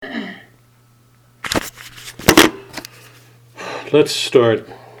let's start.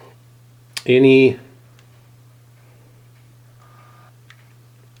 Any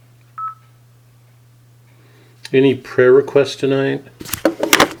prayer requests tonight?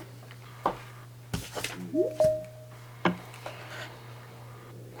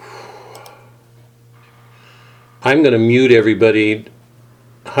 I'm going to mute everybody.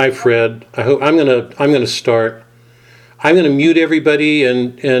 Hi, Fred. I'm going to start. I'm going to mute everybody,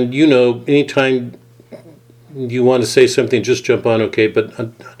 and anytime you want to say something, just jump on, okay? But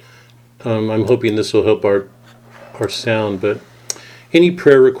I'm hoping this will help our sound. But any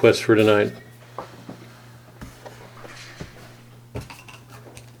prayer requests for tonight?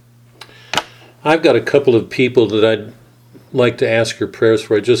 I've got a couple of people that I'd like to ask your prayers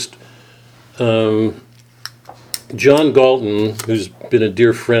for. John Galton, who's been a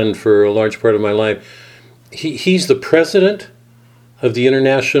dear friend for a large part of my life, he's the president of the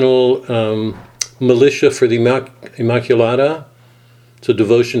International Militia for the Immaculata. It's a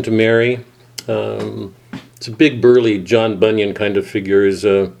devotion to Mary. It's a big, burly John Bunyan kind of figure.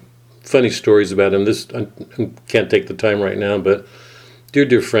 There's funny stories about him. I can't take the time right now, but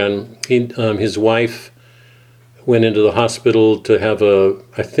dear friend. His wife went into the hospital to have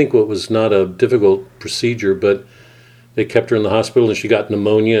I think what was not a difficult procedure, but they kept her in the hospital and she got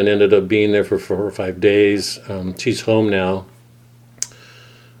pneumonia and ended up being there for 4 or 5 days. She's home now.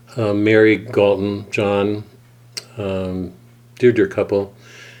 Mary Galton, John, dear couple.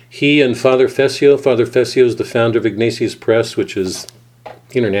 He and Father Fessio is the founder of Ignatius Press, which is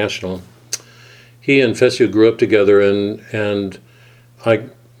international. He and Fessio grew up together, and I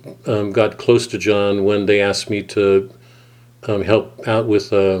got close to John when they asked me to help out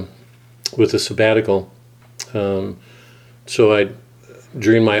with a sabbatical. So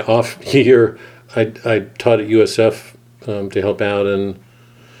during my off year, I taught at USF to help out, and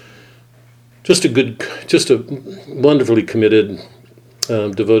just a wonderfully committed,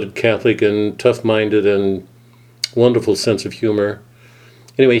 devoted Catholic, and tough-minded, and wonderful sense of humor.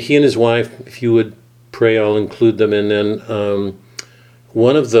 Anyway, he and his wife, if you would pray, I'll include them, and then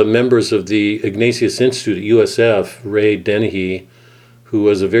one of the members of the Ignatius Institute at USF, Ray Dennehy, who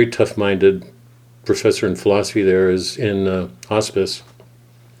was a very tough-minded professor in philosophy there, is in hospice.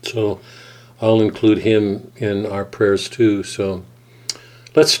 So I'll include him in our prayers too. So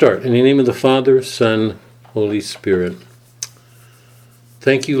let's start. In the name of the Father, Son, Holy Spirit.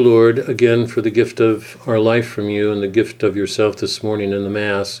 Thank you, Lord, again for the gift of our life from you and the gift of yourself this morning in the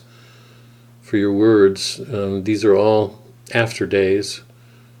Mass, for your words. These are all after days.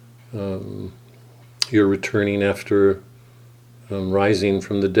 You're returning after rising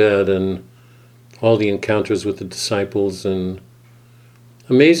from the dead, and all the encounters with the disciples, and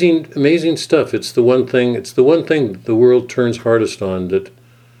amazing stuff. It's the one thing the world turns hardest on, that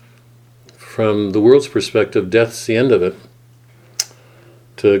from the world's perspective, death's the end of it.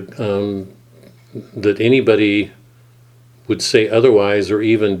 That anybody would say otherwise or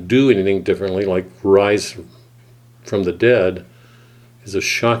even do anything differently, like rise from the dead, is a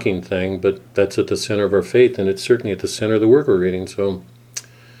shocking thing, but that's at the center of our faith, and it's certainly at the center of the work we're reading. So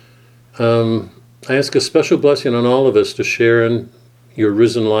I ask a special blessing on all of us to share in your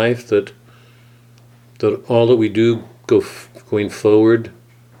risen life, that all that we do going forward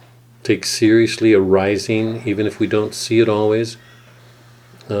take seriously a rising, even if we don't see it always.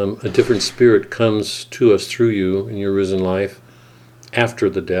 A different spirit comes to us through you in your risen life after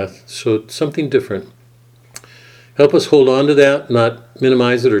the death, so it's something different. Help us hold on to that, not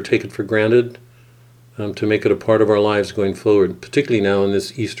minimize it or take it for granted, to make it a part of our lives going forward, particularly now in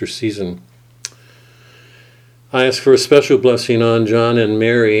this Easter season. I ask for a special blessing on John and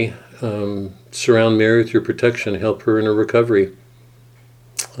Mary. Surround Mary with your protection. Help her in her recovery.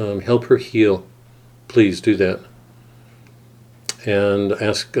 Help her heal. Please do that. And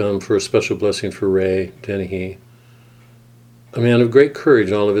ask for a special blessing for Ray Dennehy, a man of great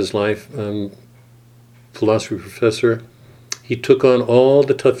courage all of his life, philosophy professor. He took on all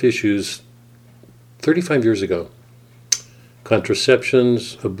the tough issues 35 years ago.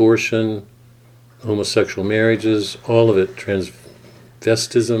 Contraceptions, abortion, homosexual marriages, all of it,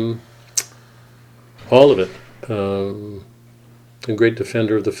 transvestism, all of it. A great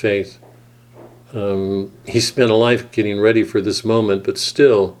defender of the faith. He spent a life getting ready for this moment, but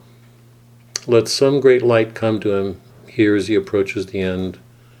still, let some great light come to him here as he approaches the end,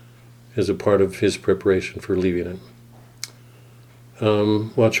 as a part of his preparation for leaving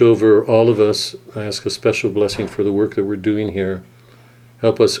it. Watch over all of us. I ask a special blessing for the work that we're doing here.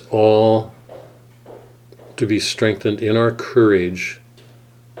 Help us all to be strengthened in our courage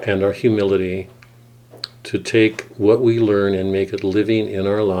and our humility, to take what we learn and make it living in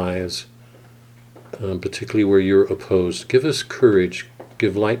our lives, particularly where you're opposed. Give us courage,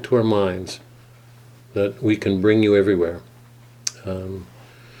 give light to our minds, that we can bring you everywhere.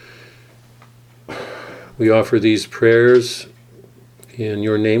 We offer these prayers in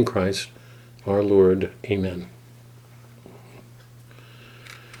your name, Christ, our Lord. Amen.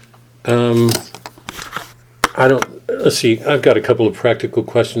 Let's see, I've got a couple of practical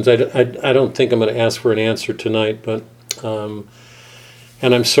questions. I don't think I'm going to ask for an answer tonight, but, and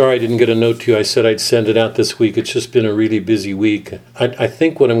I'm sorry I didn't get a note to you. I said I'd send it out this week. It's just been a really busy week. I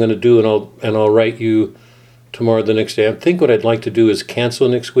think what I'm going to do, and I'll write you tomorrow, the next day, I think what I'd like to do is cancel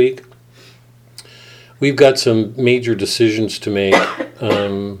next week. We've got some major decisions to make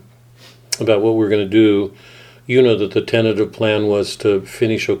about what we're going to do. You know that the tentative plan was to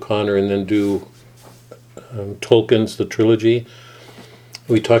finish O'Connor and then do Tolkien's The Trilogy.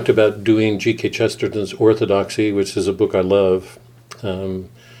 We talked about doing G.K. Chesterton's Orthodoxy, which is a book I love, and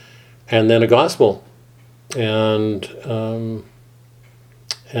then a Gospel, and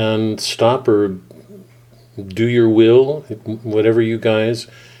stop or do your will, whatever you guys.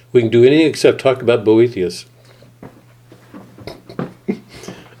 We can do anything except talk about Boethius.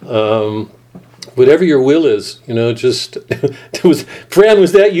 Whatever your will is, just Fran,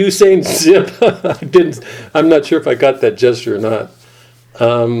 was that you saying zip? I'm not sure if I got that gesture or not.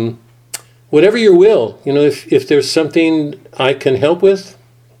 Whatever your will, if there's something I can help with,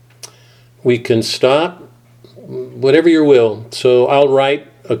 we can stop, whatever your will. So I'll write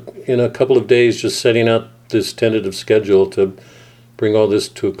in a couple of days, just setting out this tentative schedule to bring all this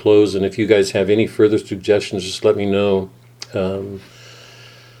to a close. And if you guys have any further suggestions, just let me know.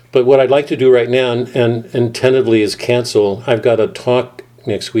 But what I'd like to do right now, and tentatively, is cancel. I've got a talk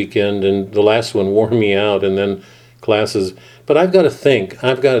next weekend, and the last one wore me out, and then classes. But I've got to think.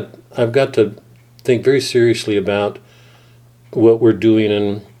 I've got to think very seriously about what we're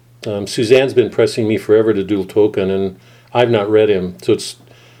doing. And Suzanne's been pressing me forever to do Tolkien, and I've not read him.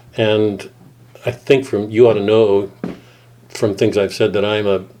 And I think you ought to know from things I've said that I'm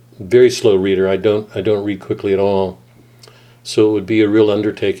a very slow reader. I don't read quickly at all. So it would be a real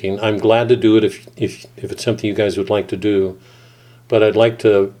undertaking. I'm glad to do it if it's something you guys would like to do. But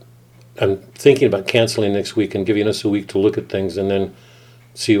I'm thinking about canceling next week and giving us a week to look at things and then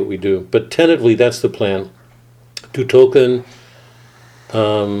see what we do. But tentatively, that's the plan. Do Tolkien,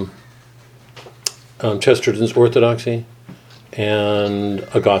 Chesterton's Orthodoxy, and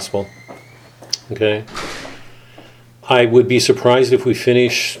a Gospel. Okay? I would be surprised if we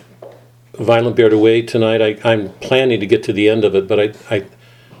finish Violent Bear Away tonight. I'm planning to get to the end of it, but I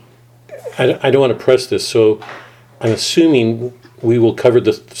don't want to press this, so I'm assuming we will cover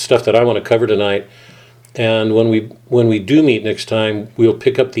the stuff that I want to cover tonight. And when we do meet next time, we'll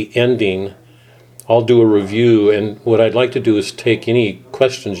pick up the ending. I'll do a review, and what I'd like to do is take any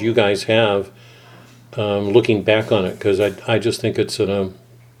questions you guys have looking back on it, because I just think it's so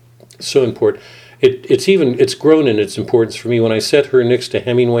important. It's grown in its importance for me. When I set her next to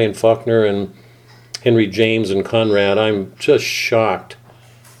Hemingway and Faulkner and Henry James and Conrad, I'm just shocked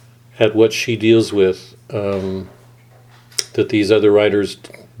at what she deals with that these other writers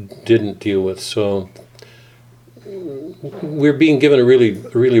didn't deal with. So we're being given a really,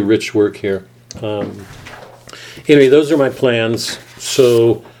 really rich work here. Anyway, those are my plans.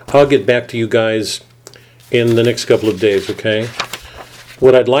 So I'll get back to you guys in the next couple of days, okay?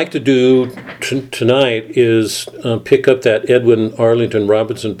 What I'd like to do tonight is pick up that Edwin Arlington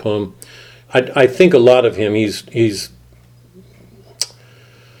Robinson poem. I think a lot of him. He's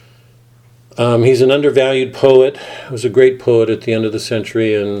an undervalued poet. He was a great poet at the end of the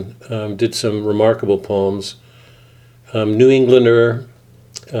century and did some remarkable poems. New Englander.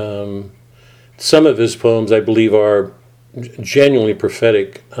 Some of his poems, I believe, are genuinely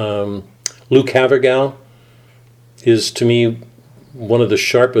prophetic. Luke Havergal is, to me, one of the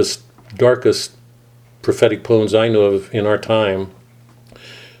sharpest, darkest prophetic poems I know of in our time.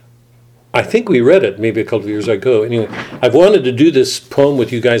 I think we read it maybe a couple of years ago. Anyway, I've wanted to do this poem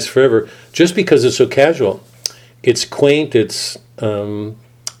with you guys forever just because it's so casual. It's quaint, it's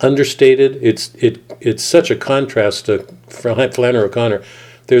understated, it's such a contrast to Flannery O'Connor.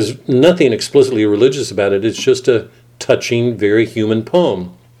 There's nothing explicitly religious about it. It's just a touching, very human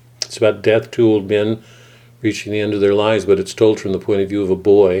poem. It's about death, two old men reaching the end of their lives, but it's told from the point of view of a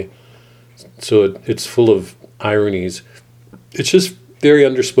boy. So it's full of ironies. It's just very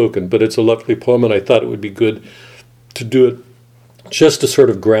underspoken, but it's a lovely poem, and I thought it would be good to do it just to sort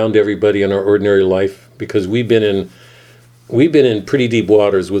of ground everybody in our ordinary life, because we've been in pretty deep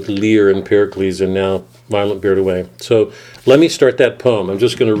waters with Lear and Pericles, and now Violent Bear Away. So let me start that poem. I'm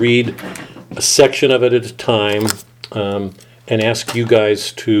just going to read a section of it at a time and ask you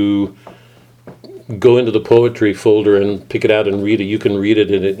guys to go into the poetry folder and pick it out and read it. You can read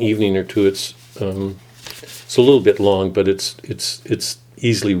it in an evening or two. It's a little bit long, but it's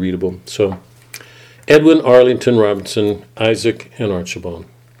easily readable. So, Edwin Arlington Robinson, Isaac, and Archibald.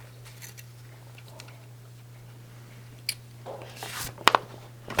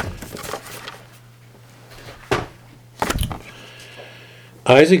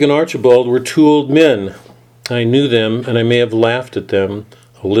 Isaac and Archibald were two old men. I knew them, and I may have laughed at them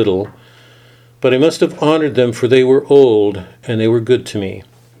a little, but I must have honored them, for they were old, and they were good to me.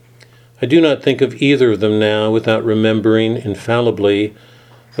 I do not think of either of them now without remembering, infallibly,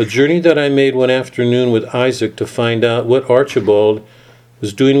 a journey that I made one afternoon with Isaac to find out what Archibald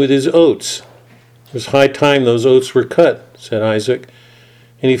was doing with his oats. It was high time those oats were cut, said Isaac,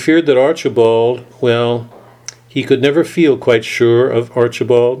 and he feared that Archibald, well, he could never feel quite sure of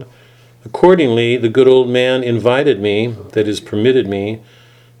Archibald. Accordingly, the good old man invited me, that is, permitted me,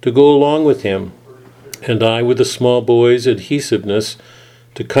 to go along with him, and I, with the small boy's adhesiveness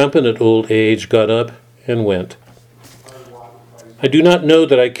to competent old age, got up and went. I do not know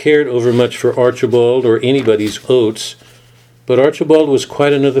that I cared overmuch for Archibald or anybody's oats, but Archibald was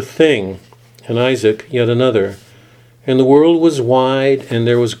quite another thing, and Isaac yet another, and the world was wide, and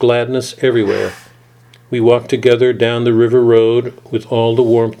there was gladness everywhere. We walked together down the river road with all the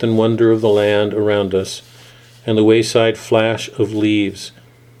warmth and wonder of the land around us, and the wayside flash of leaves.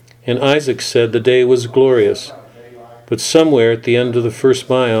 And Isaac said the day was glorious, but somewhere at the end of the first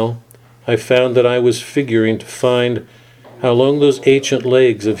mile, I found that I was figuring to find how long those ancient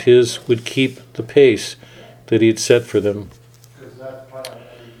legs of his would keep the pace that he had set for them.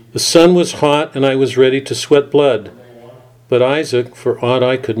 The sun was hot, and I was ready to sweat blood, but Isaac, for aught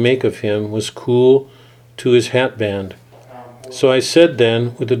I could make of him, was cool to his hatband. So I said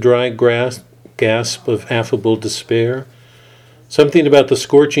then, with a dry gasp of affable despair, something about the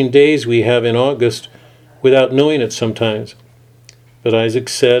scorching days we have in August, without knowing it sometimes. But Isaac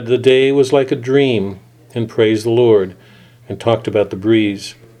said the day was like a dream, and praised the Lord, and talked about the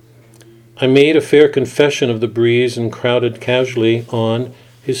breeze. I made a fair confession of the breeze, and crowded casually on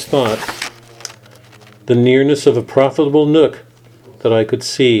his thought the nearness of a profitable nook that I could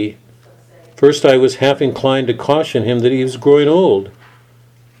see. First I was half inclined to caution him that he was growing old,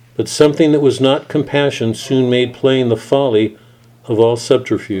 but something that was not compassion soon made plain the folly of all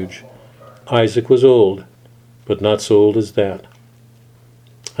subterfuge. Isaac was old, but not so old as that.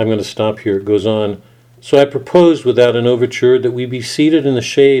 I'm going to stop here. It goes on. So I proposed without an overture that we be seated in the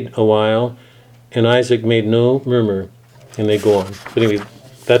shade a while, and Isaac made no murmur, and they go on. But anyway,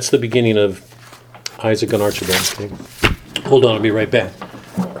 that's the beginning of Isaac and Archibald. Okay? Hold on, I'll be right back.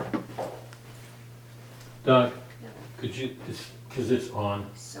 Doc, could you, because it's on.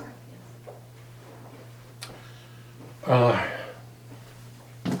 Sorry.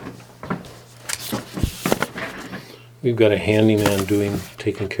 We've got a handyman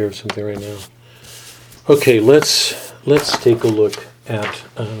taking care of something right now. Okay, let's take a look at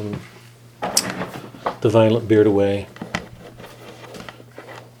The Violent Beard Away.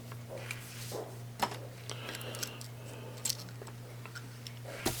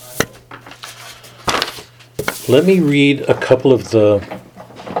 Let me read a couple of the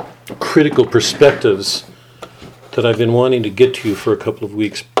critical perspectives that I've been wanting to get to you for a couple of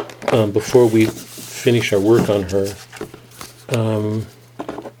weeks before we finish our work on her.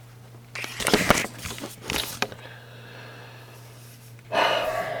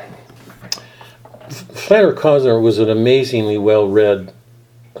 Clara Cosner was an amazingly well-read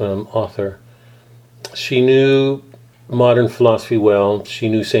author. She knew modern philosophy well. She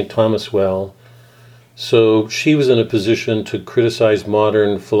knew St. Thomas well. So she was in a position to criticize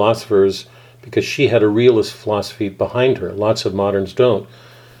modern philosophers because she had a realist philosophy behind her. Lots of moderns don't.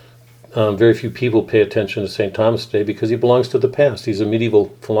 Very few people pay attention to St. Thomas today because he belongs to the past. He's a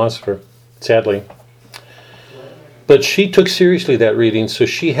medieval philosopher, sadly. But she took seriously that reading, so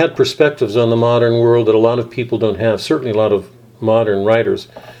she had perspectives on the modern world that a lot of people don't have, certainly a lot of modern writers.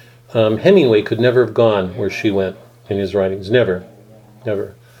 Hemingway could never have gone where she went in his writings. Never.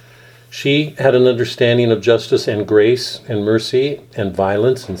 Never. She had an understanding of justice and grace and mercy and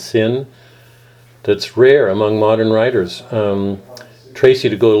violence and sin that's rare among modern writers. Tracy,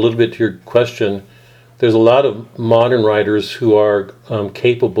 to go a little bit to your question, there's a lot of modern writers who are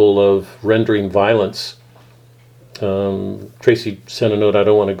capable of rendering violence. Tracy sent a note, I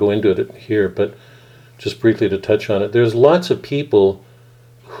don't want to go into it here, but just briefly to touch on it. There's lots of people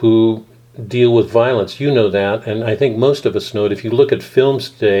who deal with violence. You know that, and I think most of us know it. If you look at films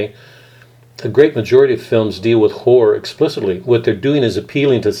today, a great majority of films deal with horror explicitly. What they're doing is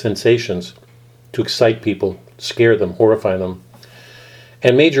appealing to sensations, to excite people, scare them, horrify them.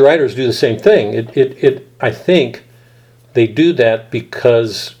 And major writers do the same thing. I think they do that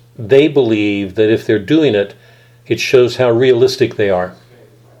because they believe that if they're doing it, it shows how realistic they are.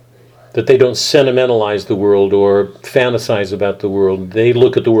 That they don't sentimentalize the world or fantasize about the world. They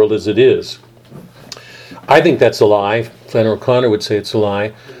look at the world as it is. I think that's a lie. Flannery O'Connor would say it's a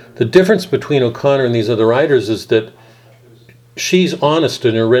lie. The difference between O'Connor and these other writers is that she's honest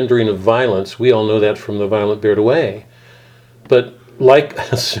in her rendering of violence. We all know that from The Violent Bared Away. But like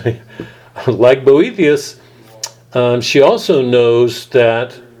Boethius, she also knows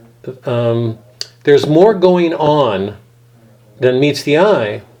that there's more going on than meets the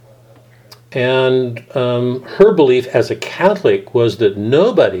eye. And her belief as a Catholic was that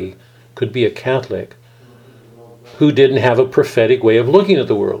nobody could be a Catholic who didn't have a prophetic way of looking at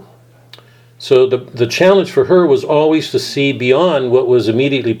the world. So the challenge for her was always to see beyond what was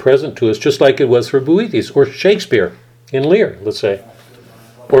immediately present to us, just like it was for Boethius, or Shakespeare in Lear, let's say,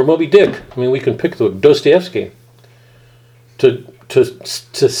 or Moby Dick. I mean, we can pick the Dostoevsky. To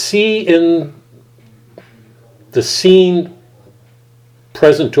see in the scene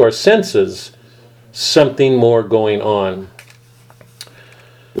present to our senses something more going on.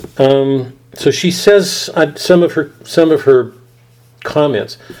 So she says some of her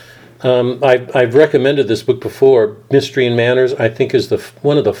comments. I've recommended this book before. Mystery and Manners, I think, is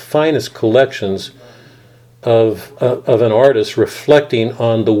one of the finest collections of an artist reflecting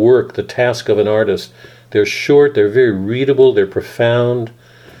on the work, the task of an artist. They're short, they're very readable, they're profound.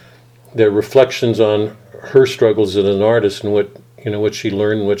 They're reflections on her struggles as an artist and what she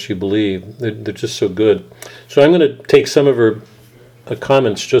learned and what she believed. They're just so good. So I'm going to take some of her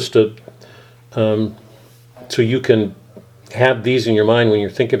comments just to so you can have these in your mind when you're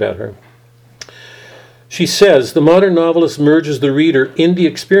thinking about her. She says, the modern novelist merges the reader in the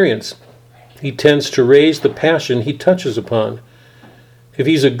experience. He tends to raise the passion he touches upon. If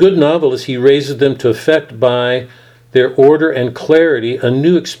he's a good novelist, he raises them to effect by their order and clarity a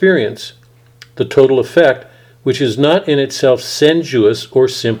new experience, the total effect, which is not in itself sensuous or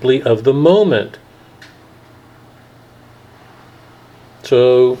simply of the moment.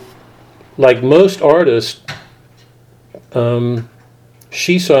 So, like most artists,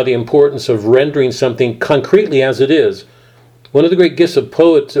 she saw the importance of rendering something concretely as it is. One of the great gifts of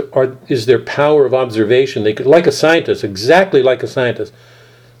poets is their power of observation. They could, like a scientist, exactly like a scientist,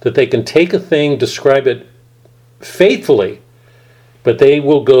 that they can take a thing, describe it faithfully, but they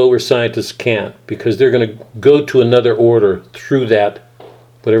will go where scientists can't, because they're going to go to another order through that,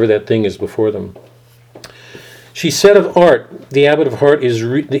 whatever that thing is before them. She said of art, the habit of art is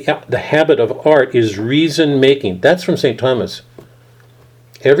reason making. That's from St. Thomas.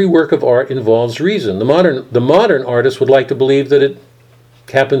 Every work of art involves reason. The modern artist would like to believe that it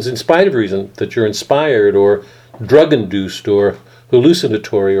happens in spite of reason, that you're inspired or drug-induced or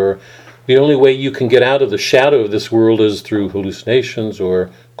hallucinatory, or the only way you can get out of the shadow of this world is through hallucinations or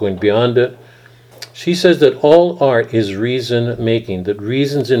going beyond it. She says that all art is reason-making, that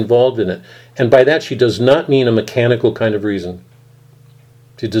reason's involved in it. And by that she does not mean a mechanical kind of reason.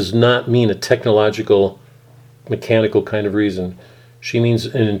 She does not mean a technological, mechanical kind of reason. She means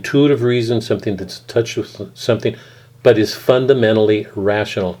an intuitive reason, something that's touched with something, but is fundamentally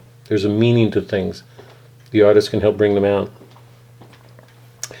rational. There's a meaning to things. The artist can help bring them out.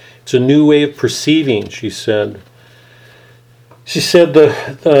 It's a new way of perceiving, she said. She said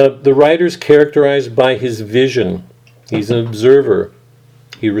the writer's characterized by his vision. He's an observer.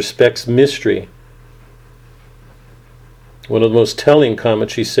 He respects mystery. One of the most telling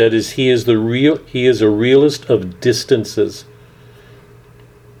comments, she said, is he is a realist of distances.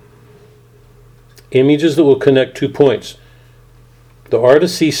 Images that will connect 2 points. The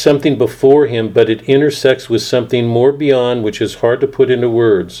artist sees something before him, but it intersects with something more beyond, which is hard to put into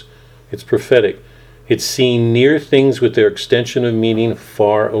words. It's prophetic. It's seeing near things with their extension of meaning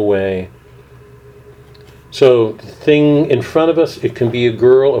far away. So the thing in front of us, it can be a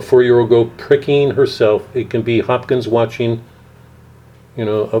girl, a 4-year-old girl pricking herself. It can be Hopkins watching,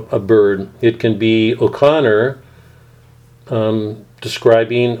 a bird. It can be O'Connor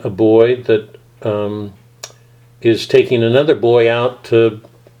describing a boy that is taking another boy out in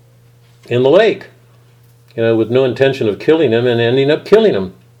the lake, with no intention of killing him, and ending up killing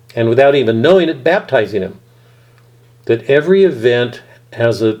him, and without even knowing it, baptizing him. That every event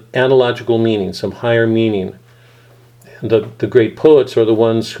has an analogical meaning, some higher meaning. And the great poets are the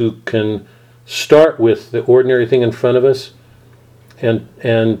ones who can start with the ordinary thing in front of us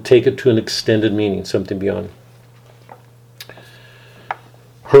and take it to an extended meaning, something beyond.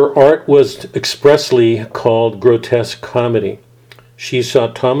 Her art was expressly called grotesque comedy. She saw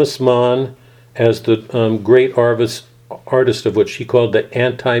Thomas Mann as the great artist of what she called the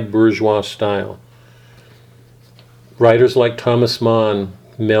anti-bourgeois style. Writers like Thomas Mann,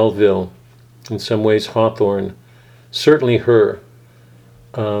 Melville, in some ways Hawthorne, certainly her,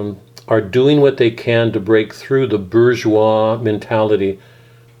 are doing what they can to break through the bourgeois mentality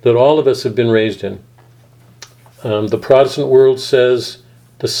that all of us have been raised in. The Protestant world says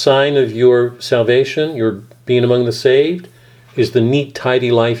the sign of your salvation, your being among the saved, is the neat, tidy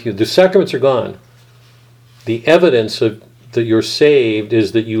life the sacraments are gone. The evidence of that you're saved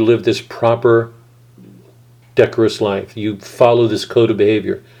is that you live this proper, decorous life. You follow this code of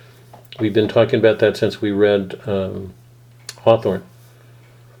behavior. We've been talking about that since we read Hawthorne.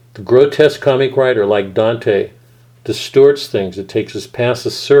 The grotesque comic writer, like Dante, distorts things. It takes us past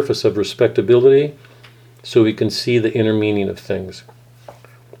the surface of respectability so we can see the inner meaning of things.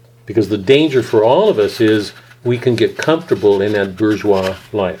 Because the danger for all of us is we can get comfortable in that bourgeois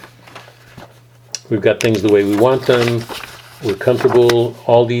life. We've got things the way we want them. We're comfortable.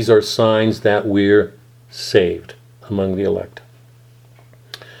 All these are signs that we're saved among the elect.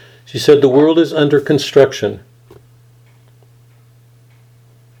 She said the world is under construction.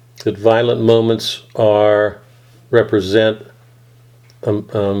 That violent moments represent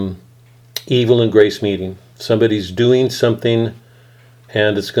evil and grace meeting. Somebody's doing something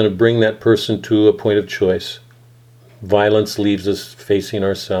and it's going to bring that person to a point of choice. Violence leaves us facing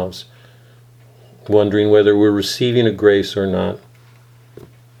ourselves, wondering whether we're receiving a grace or not.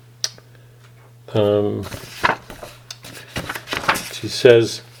 She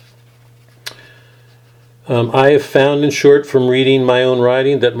says, I have found, in short, from reading my own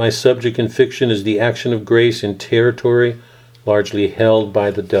writing, that my subject in fiction is the action of grace in territory largely held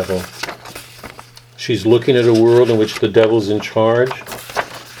by the devil. She's looking at a world in which the devil's in charge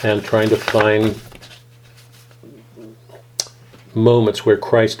and trying to find moments where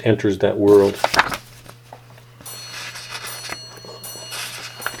Christ enters that world.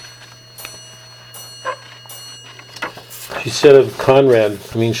 She said of Conrad,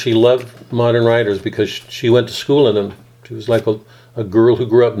 she loved modern writers because she went to school in them. She was like a girl who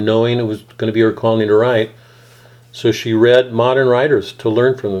grew up knowing it was going to be her calling to write. So she read modern writers to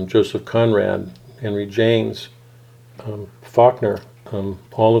learn from them. Joseph Conrad, Henry James, Faulkner,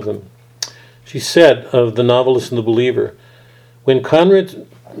 all of them. She said of the novelist and the believer, when Conrad,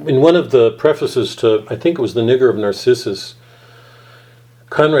 in one of the prefaces to, I think it was The Nigger of Narcissus,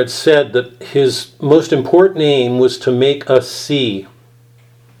 Conrad said that his most important aim was to make us see,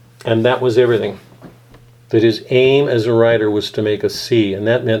 and that was everything. That his aim as a writer was to make us see, and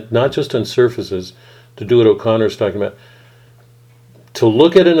that meant not just on surfaces, to do what O'Connor's talking about, to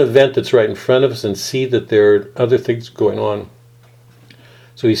look at an event that's right in front of us and see that there are other things going on.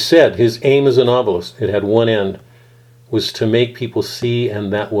 So he said his aim as a novelist, it had one end, was to make people see,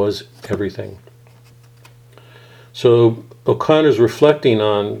 and that was everything. So O'Connor's reflecting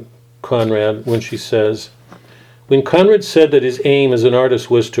on Conrad when she says, when Conrad said that his aim as an artist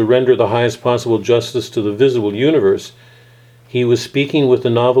was to render the highest possible justice to the visible universe, he was speaking with the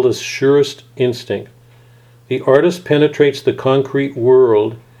novelist's surest instinct. The artist penetrates the concrete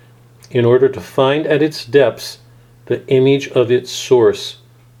world in order to find at its depths the image of its source,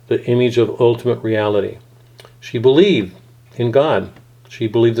 the image of ultimate reality. She believed in God. She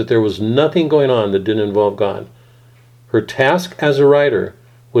believed that there was nothing going on that didn't involve God. Her task as a writer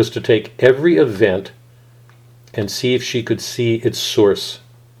was to take every event and see if she could see its source,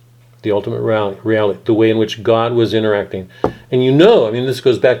 the ultimate reality, the way in which God was interacting. And this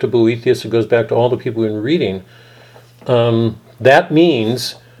goes back to Boethius, it goes back to all the people we've been reading. That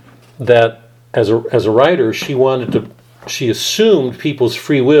means that as a writer, she assumed people's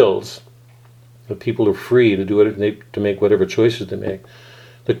free wills, that people are free to do to make whatever choices they make.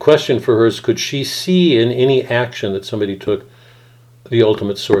 The question for her is, could she see in any action that somebody took the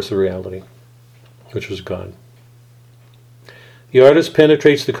ultimate source of reality, which was God? The artist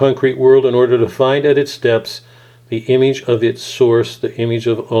penetrates the concrete world in order to find at its depths the image of its source, the image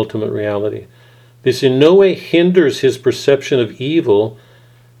of ultimate reality. This in no way hinders his perception of evil,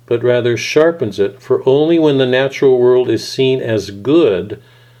 but rather sharpens it, for only when the natural world is seen as good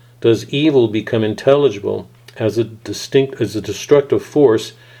does evil become intelligible as a destructive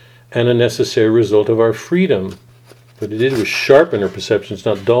force and a necessary result of our freedom. What it did was sharpen her perceptions,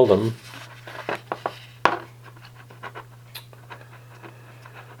 not dull them.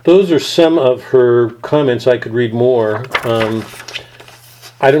 Those are some of her comments. I could read more.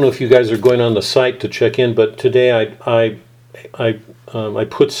 I don't know if you guys are going on the site to check in, but today I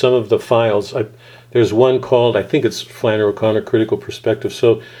put some of the files. There's one called, I think it's Flannery O'Connor Critical Perspective.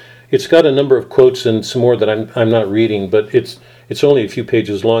 So it's got a number of quotes and some more that I'm not reading, but it's only a few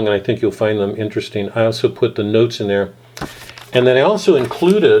pages long, and I think you'll find them interesting. I also put the notes in there And then I also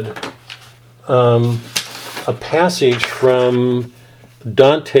included a passage from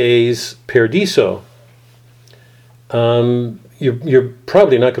Dante's Paradiso. You're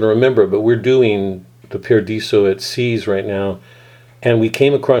probably not going to remember, but we're doing the Paradiso at Seas right now, and we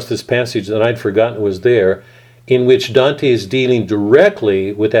came across this passage that I'd forgotten was there, in which Dante is dealing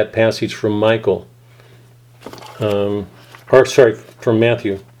directly with that passage from Michael, from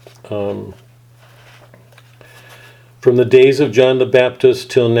Matthew. From the days of John the Baptist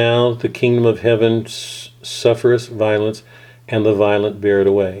till now, the kingdom of heaven suffereth violence, and the violent bear it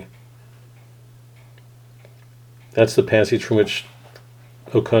away. That's the passage from which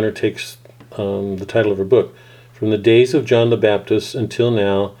O'Connor takes the title of her book. From the days of John the Baptist until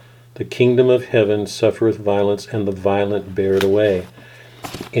now, the kingdom of heaven suffereth violence, and the violent bear it away.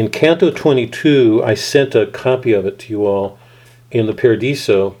 In Canto 22, I sent a copy of it to you all in the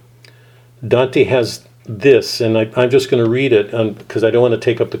Paradiso. Dante has this, and I'm just going to read it because I don't want to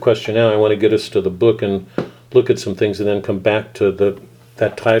take up the question now. I want to get us to the book and look at some things and then come back to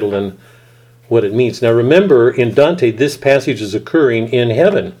that title and what it means. Now remember, in Dante, this passage is occurring in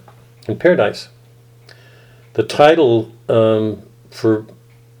heaven, in paradise. The title for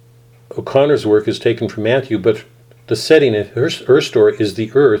O'Connor's work is taken from Matthew, but the setting of her story is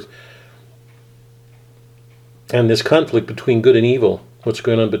the earth and this conflict between good and evil, what's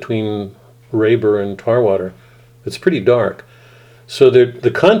going on between Raber and Tarwater. It's pretty dark. So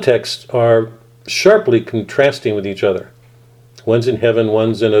the contexts are sharply contrasting with each other. One's in heaven,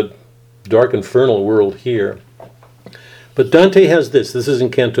 one's in a dark infernal world here. But Dante has this is in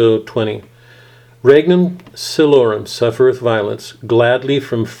Canto 20. Regnum celorum suffereth violence, gladly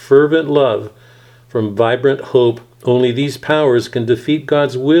from fervent love, from vibrant hope. Only these powers can defeat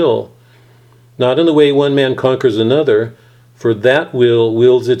God's will, not in the way one man conquers another, for that will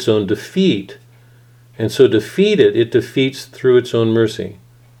wills its own defeat, and so defeated it defeats through its own mercy.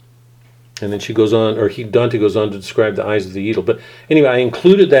 And then she goes on, Dante goes on to describe the eyes of the eagle. But anyway, I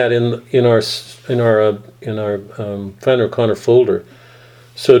included that in our Flannery O'Connor folder.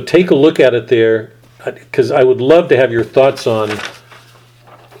 So take a look at it there, because I would love to have your thoughts on,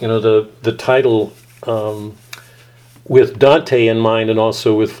 the title with Dante in mind, and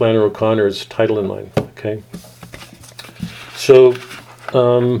also with Flannery O'Connor's title in mind. Okay. So,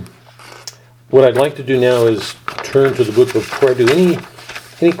 what I'd like to do now is turn to the book. Before I do,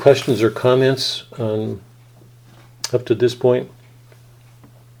 any questions or comments up to this point?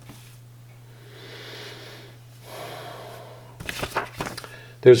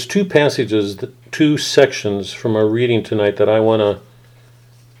 There's two passages, two sections from our reading tonight that I want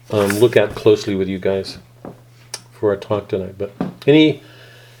to look at closely with you guys for our talk tonight. But any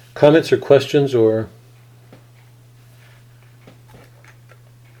comments or questions or?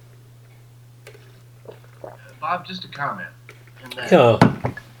 Bob, just a comment. Yeah.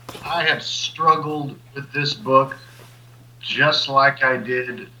 I have struggled with this book just like I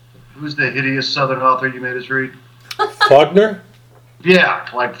did. Who's the hideous Southern author you made us read? Faulkner? Yeah,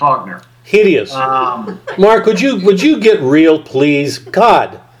 like Faulkner. Hideous. Mark, would you get real, please?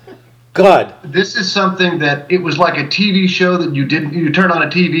 God. This is something that it was like a TV show that you turn on a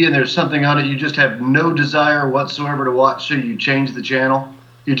TV and there's something on it you just have no desire whatsoever to watch, so you change the channel.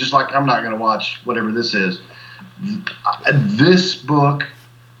 You're just like, I'm not going to watch whatever this is. This book,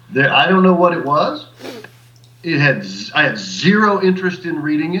 I don't know what it was. I had zero interest in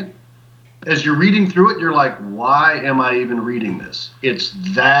reading it. As you're reading through it, you're like, why am I even reading this? It's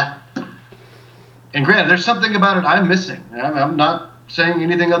that. And granted, there's something about it I'm missing. I'm not saying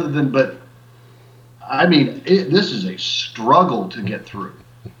anything other than, but I mean, this is a struggle to get through.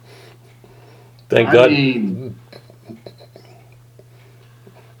 Thank God. I mean,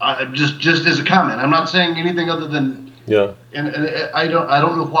 just as a comment, I'm not saying anything other than, yeah. And I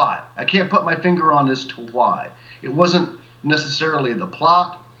don't know why. I can't put my finger on as to why. It wasn't necessarily the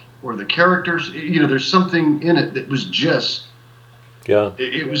plot or the characters. There's something in it that was just. Yeah.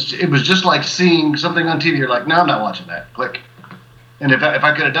 It was just like seeing something on TV. You're like, no, I'm not watching that. Click. And if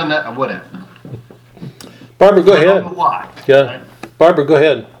I could have done that, I would have. Barbara, go ahead. I don't know why. Yeah. Right? Barbara, go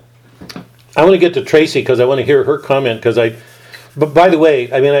ahead. I want to get to Tracy because I want to hear her comment. But by the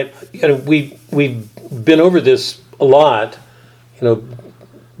way, I mean, we've been over this a lot.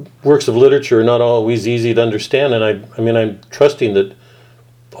 Works of literature are not always easy to understand, and I'm trusting that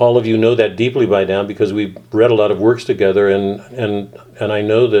all of you know that deeply by now because we've read a lot of works together, and I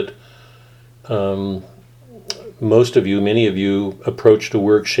know that most of you, many of you, approached a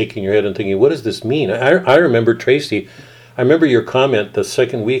work shaking your head and thinking, what does this mean? I remember, Tracy, I remember your comment the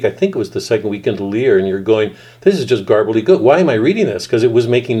second week, I think it was the second week into Lear, and you're going, this is just garbly good. Why am I reading this? Because it was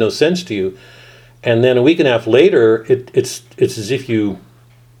making no sense to you. And then a week and a half later, it's as if a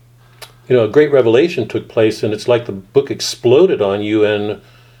great revelation took place, and it's like the book exploded on you and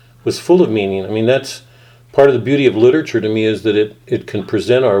was full of meaning. I mean, that's part of the beauty of literature to me, is that it can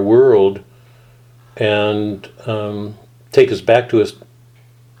present our world and take us back to us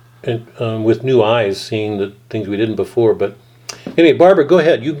and with new eyes, seeing the things we didn't before. But anyway, Barbara, go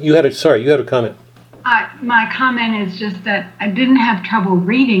ahead. You had a comment. My comment is just that I didn't have trouble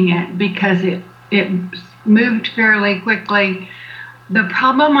reading it because it moved fairly quickly. The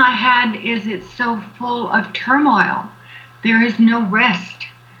problem I had is it's so full of turmoil. There is no rest.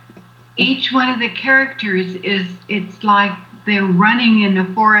 Each one of the characters it's like they're running in the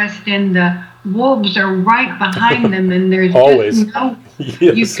forest and the wolves are right behind them, and there's always just no,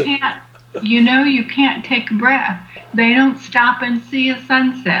 yes. you can't take a breath. They don't stop and see a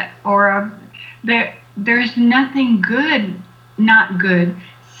sunset there's nothing not good,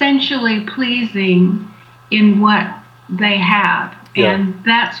 sensually pleasing in what they have. Yeah. And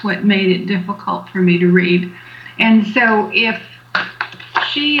that's what made it difficult for me to read. And so if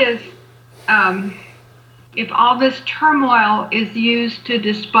she is, if all this turmoil is used to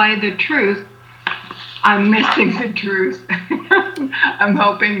display the truth, I'm missing the truth. I'm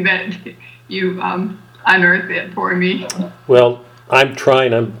hoping that you unearth it for me. Well, I'm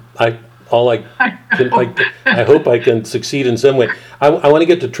trying. I hope I can succeed in some way. I want to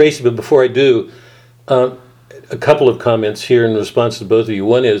get to Tracy, but before I do, a couple of comments here in response to both of you.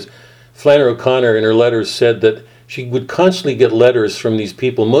 One is, Flannery O'Connor in her letters said that she would constantly get letters from these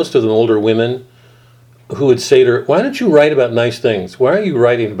people, most of them older women, who would say to her, "Why don't you write about nice things? Why are you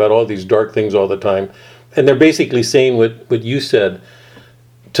writing about all these dark things all the time?" And they're basically saying what you said.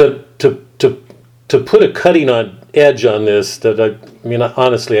 To put a cutting edge on this,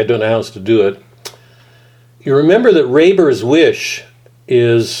 honestly, I don't know how else to do it. You remember that Raber's wish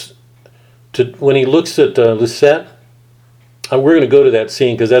is when he looks at Lucette. We're going to go to that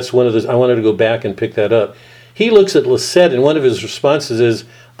scene because that's one of the. I wanted to go back and pick that up. He looks at Lucette, and one of his responses is,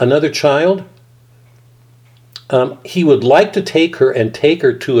 "Another child?" He would like to take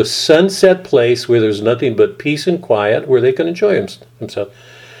her to a sunset place where there's nothing but peace and quiet, where they can enjoy himself.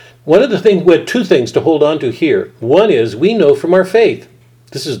 One of the things, we had two things to hold on to here. One is, we know from our faith,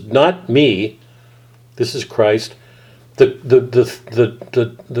 this is not me, this is Christ. The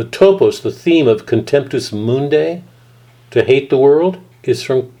topos, the theme of contemptus mundi, to hate the world, is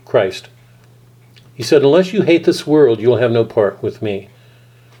from Christ. He said, unless you hate this world, you'll have no part with me.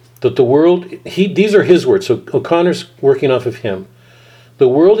 That the world, these are his words, so O'Connor's working off of him. The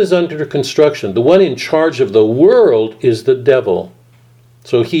world is under construction. The one in charge of the world is the devil.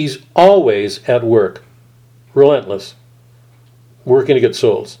 So he's always at work, relentless, working to get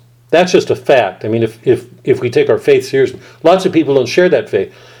souls. That's just a fact. I mean, if we take our faith seriously, lots of people don't share that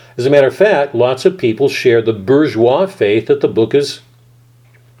faith. As a matter of fact, lots of people share the bourgeois faith that the book is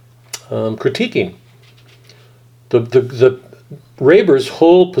critiquing. The Raber's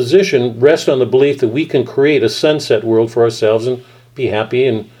whole position rests on the belief that we can create a sunset world for ourselves and be happy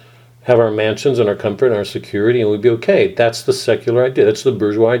and have our mansions and our comfort and our security, and we'd be okay. That's the secular idea. That's the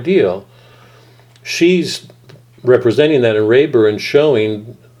bourgeois ideal. She's representing that in Raber and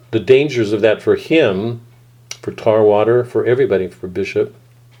showing the dangers of that for him, for Tarwater, for everybody, for Bishop.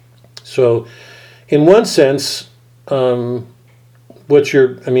 So, in one sense, the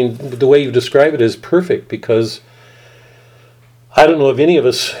way you describe it is perfect, because I don't know of any of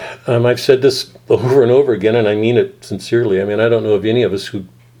us, I've said this over and over again, and I mean it sincerely. I mean, I don't know of any of us who,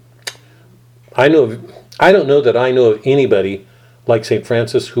 I don't know that I know of anybody like St.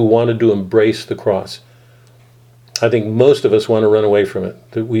 Francis who wanted to embrace the cross. I think most of us want to run away from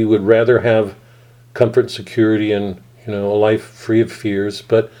it, that we would rather have comfort and security and, a life free of fears,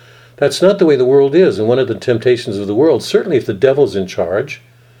 but that's not the way the world is. And one of the temptations of the world, certainly if the devil's in charge,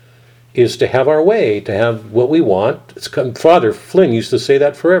 is to have our way, to have what we want. Father Flynn used to say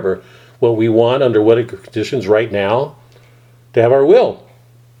that forever. What we want under what conditions right now, to have our will.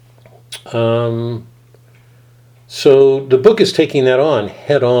 So the book is taking that on,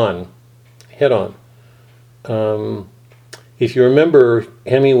 head on. If you remember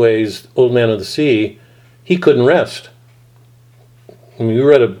Hemingway's Old Man of the Sea, he couldn't rest. I mean, you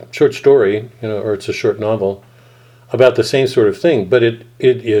read a short story, or it's a short novel, about the same sort of thing, but it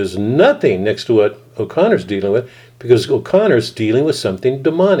is nothing next to what O'Connor's dealing with, because O'Connor's dealing with something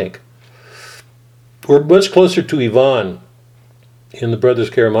demonic. We're much closer to Ivan in the Brothers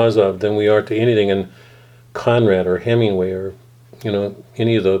Karamazov than we are to anything in Conrad or Hemingway or,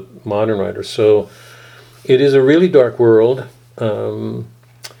 any of the modern writers. So it is a really dark world,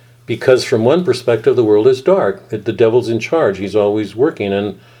 because from one perspective, the world is dark. The devil's in charge. He's always working.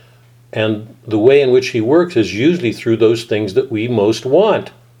 And And the way in which he works is usually through those things that we most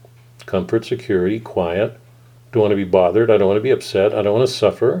want. Comfort, security, quiet. Don't want to be bothered. I don't want to be upset. I don't want to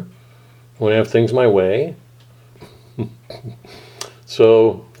suffer. I want to have things my way.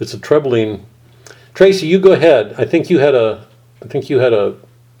 So it's a troubling. Tracy, you go ahead. I thought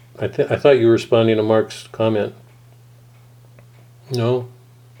you were responding to Mark's comment. No?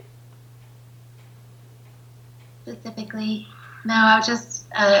 Specifically, no, I was just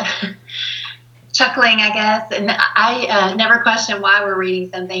chuckling, I guess. And I never question why we're reading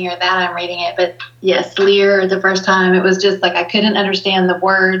something or that I'm reading it. But yes, Lear, the first time, it was just like I couldn't understand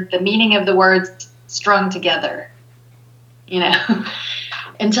the meaning of the words strung together,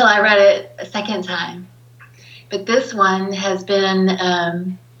 until I read it a second time. But this one has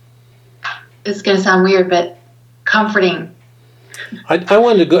been, it's going to sound weird, but comforting. I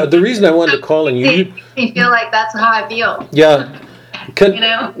wanted to go. The reason I wanted to call on you. I feel like that's how I feel. Yeah.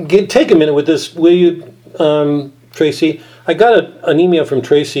 Take a minute with this, will you, Tracy? I got an email from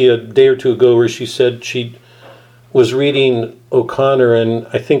Tracy a day or two ago where she said she was reading O'Connor and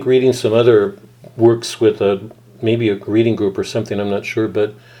I think reading some other works with maybe a reading group or something, I'm not sure,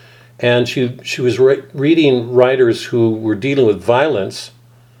 and she was reading writers who were dealing with violence,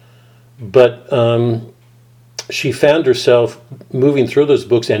 but she found herself moving through those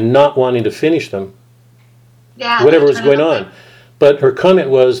books and not wanting to finish them. Yeah, whatever was going on. But her comment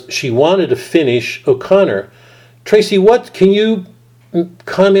was she wanted to finish O'Connor. Tracy, what can you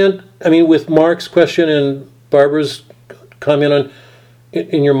comment, with Mark's question and Barbara's comment on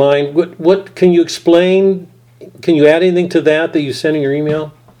in your mind, what can you explain? Can you add anything to that you sent in your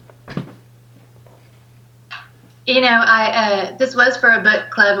email? This was for a book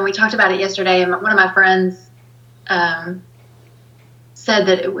club, and we talked about it yesterday, and one of my friends said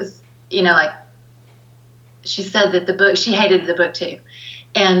that it was, she said that she hated the book too.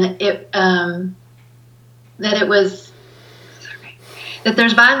 And that it was, that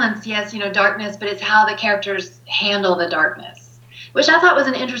there's violence, yes, darkness, but it's how the characters handle the darkness, which I thought was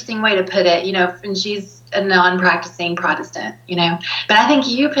an interesting way to put it, and she's a non-practicing Protestant, but I think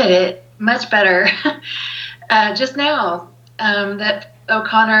you put it much better just now, that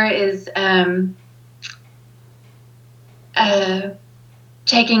O'Connor is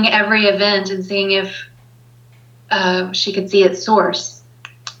taking every event and seeing if she could see its source.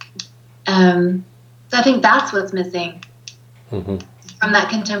 So I think that's what's missing from that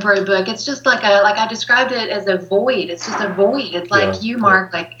contemporary book. It's just like I described it as a void. It's just a void. It's like you,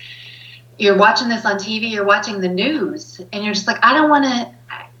 Mark, like you're watching this on TV, you're watching the news, and you're just like,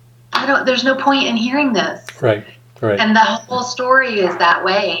 there's no point in hearing this. Right. And the whole story is that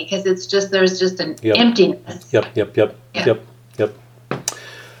way because there's just an emptiness. Yep.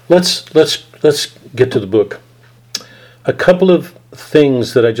 Let's get to the book. A couple of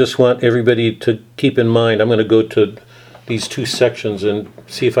things that I just want everybody to keep in mind. I'm going to go to these two sections and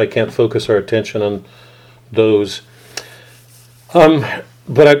see if I can't focus our attention on those.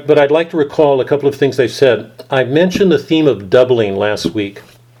 But I'd like to recall a couple of things I said. I mentioned the theme of doubling last week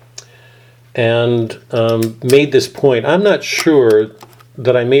and made this point. I'm not sure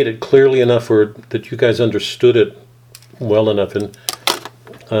that I made it clearly enough or that you guys understood it well enough.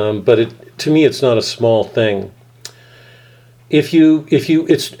 But to me, it's not a small thing.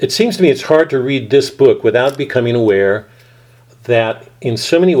 It seems to me it's hard to read this book without becoming aware that in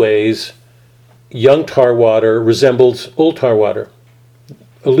so many ways, young Tarwater resembles old Tarwater.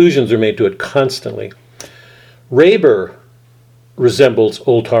 Allusions are made to it constantly. Raber resembles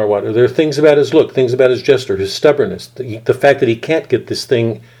old Tarwater. There are things about his look, things about his gesture, his stubbornness, the fact that he can't get this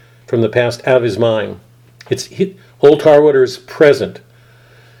thing from the past out of his mind. Old Tarwater is present.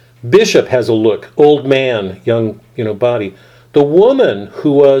 Bishop has a look, old man, young, body. The woman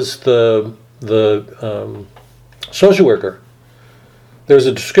who was the social worker, there's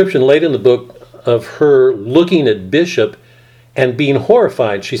a description late in the book of her looking at Bishop and being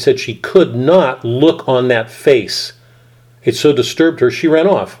horrified. She said she could not look on that face. It so disturbed her, she ran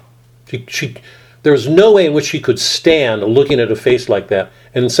off. There was no way in which she could stand looking at a face like that.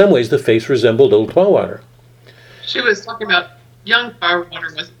 And in some ways, the face resembled old Tarwater. She was talking about young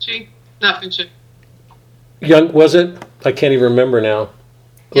Tarwater, wasn't she? Not Bishop. Young, was it? I can't even remember now.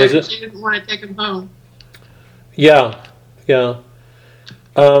 Was it? She didn't want to take him home. Yeah.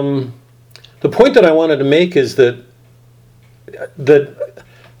 The point that I wanted to make is that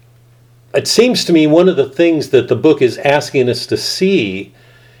it seems to me one of the things that the book is asking us to see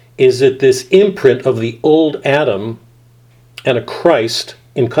is that this imprint of the old Adam and a Christ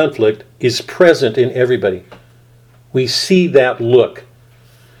in conflict is present in everybody. We see that look.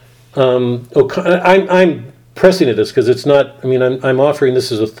 I'm pressing at this because it's not, I mean, I'm offering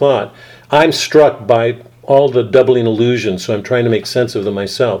this as a thought. I'm struck by all the doubling illusions, so I'm trying to make sense of them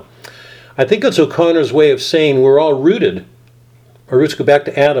myself. I think it's O'Connor's way of saying we're all rooted. Our roots go back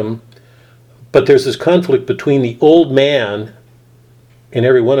to Adam, but there's this conflict between the old man in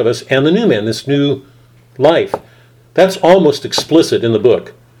every one of us and the new man, this new life. That's almost explicit in the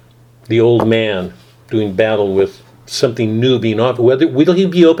book. The old man doing battle with something new being offered. Whether will he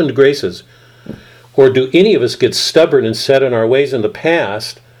be open to graces? Or do any of us get stubborn and set in our ways in the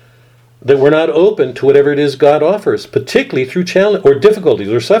past that we're not open to whatever it is God offers, particularly through challenge or difficulties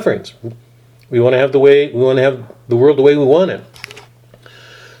or sufferings? We want to have the world the way we want it.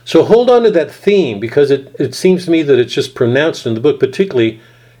 So hold on to that theme, because it seems to me that it's just pronounced in the book, particularly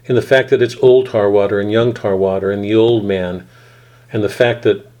in the fact that it's old Tarwater and young Tarwater and the old man, and the fact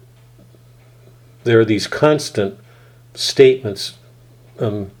that there are these constant statements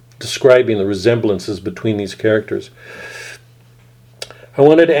describing the resemblances between these characters. I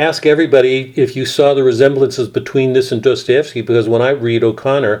wanted to ask everybody if you saw the resemblances between this and Dostoevsky, because when I read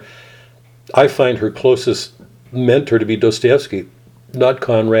O'Connor, I find her closest mentor to be Dostoevsky, not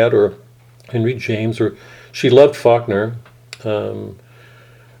Conrad or Henry James, or she loved Faulkner.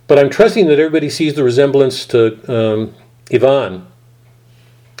 But I'm trusting that everybody sees the resemblance to Ivan,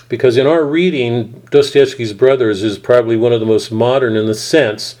 because in our reading, Dostoevsky's Brothers is probably one of the most modern in the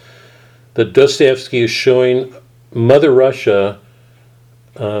sense that Dostoevsky is showing Mother Russia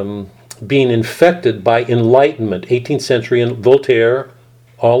being infected by Enlightenment, 18th century, and Voltaire,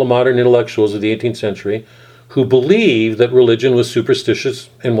 all the modern intellectuals of the 18th century, who believed that religion was superstitious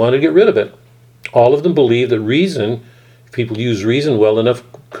and wanted to get rid of it. All of them believed that reason, if people use reason well enough,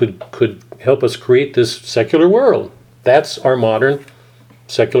 could help us create this secular world. That's our modern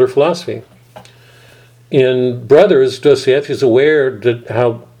secular philosophy. In Brothers, Dostoevsky is aware that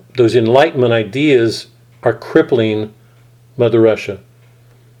how those Enlightenment ideas are crippling Mother Russia.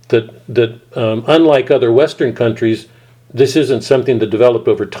 That unlike other Western countries, this isn't something that developed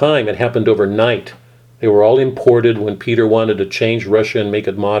over time. It happened overnight. They were all imported when Peter wanted to change Russia and make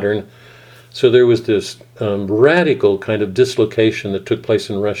it modern. So there was this radical kind of dislocation that took place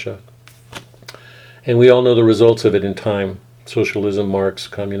in Russia. And we all know the results of it in time. Socialism, Marx,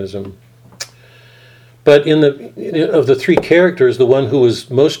 communism. But of the three characters, the one who was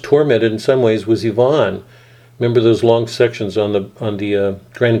most tormented in some ways was Ivan. Remember those long sections on the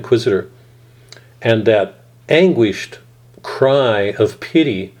Grand Inquisitor, and that anguished cry of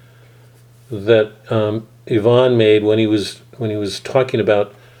pity that Ivan made when he was talking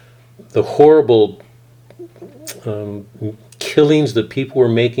about the horrible killings that people were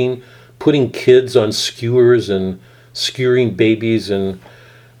making, putting kids on skewers and skewering babies, and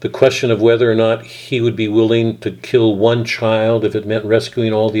the question of whether or not he would be willing to kill one child if it meant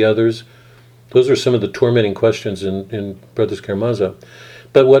rescuing all the others. Those are some of the tormenting questions in Brothers Karamazov.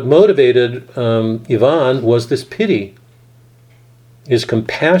 But what motivated Ivan was this pity, his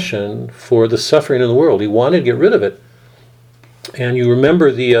compassion for the suffering in the world. He wanted to get rid of it. And you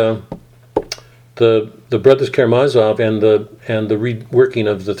remember the Brothers Karamazov and the reworking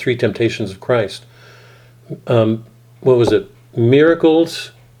of the Three Temptations of Christ. What was it?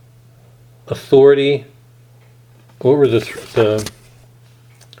 Miracles, authority. What were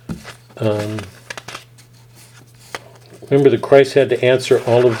remember that Christ had to answer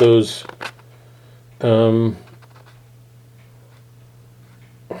all of those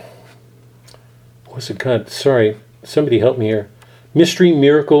what's it called? Sorry, somebody help me here. Mystery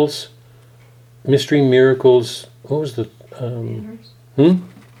miracles. What was the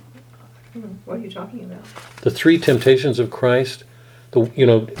What are you talking about? The Three Temptations of Christ.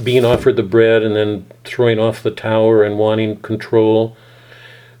 Being offered the bread and then throwing off the tower and wanting control.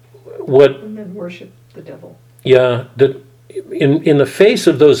 And then worship the devil. Yeah, in the face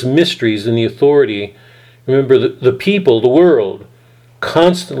of those mysteries and the authority, remember the people, the world,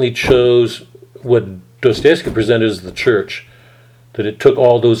 constantly chose what Dostoevsky presented as the church, that it took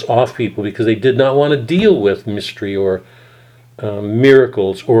all those off people because they did not want to deal with mystery or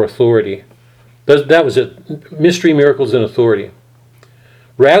miracles or authority. That was it, mystery, miracles, and authority.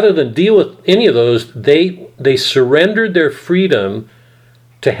 Rather than deal with any of those, they surrendered their freedom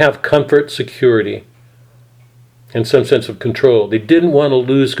to have comfort, security, and some sense of control. They didn't want to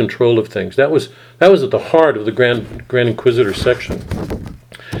lose control of things. That was at the heart of the Grand Inquisitor section.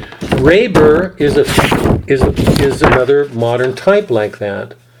 Reber is another modern type like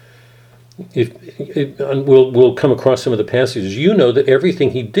that. We'll come across some of the passages. You know that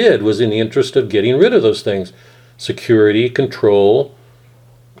everything he did was in the interest of getting rid of those things: security, control,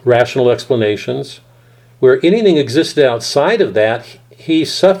 rational explanations. Where anything existed outside of that, he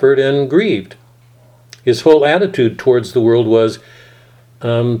suffered and grieved. His whole attitude towards the world was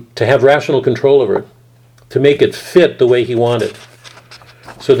to have rational control over it, to make it fit the way he wanted.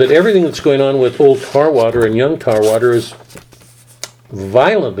 So that everything that's going on with old Tarwater and young Tarwater is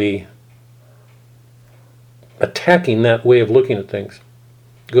violently attacking that way of looking at things.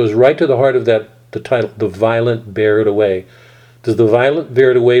 It goes right to the heart of the title, The Violent Bear It Away. Does the violent bear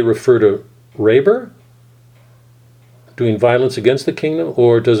it away refer to Rayber doing violence against the kingdom,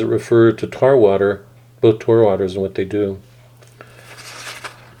 or does it refer to Tarwater, both Tarwaters and what they do?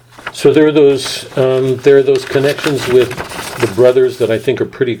 So there are those connections with the brothers that I think are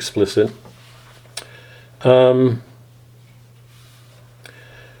pretty explicit. One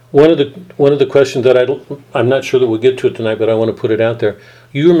of the questions that I'm not sure that we'll get to it tonight, but I want to put it out there.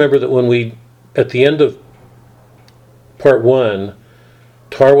 You remember that when we, at the end of part 1,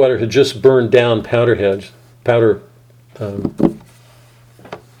 Tarwater had just burned down Powderhead,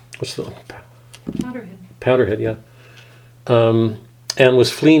 yeah, and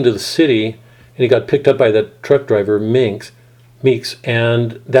was fleeing to the city, and he got picked up by that truck driver Meeks,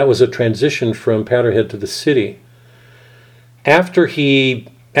 and that was a transition from Powderhead to the city. After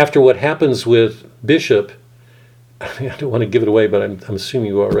what happens with Bishop, I don't want to give it away, but I'm assuming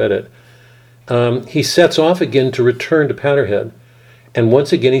you all read it. He sets off again to return to Powderhead, and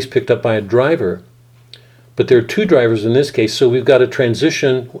once again he's picked up by a driver. But there are 2 drivers in this case, so we've got a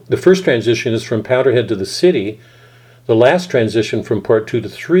transition. The first transition is from Powderhead to the city. The last transition from part 2 to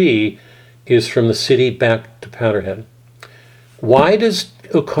 3 is from the city back to Powderhead. Why does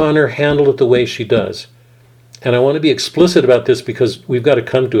O'Connor handle it the way she does? And I want to be explicit about this because we've got to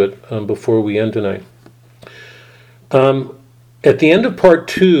come to it before we end tonight. At the end of part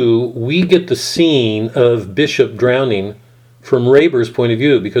 2, we get the scene of Bishop drowning from Rayber's point of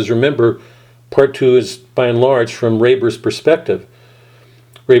view, because remember, part 2 is by and large from Rayber's perspective.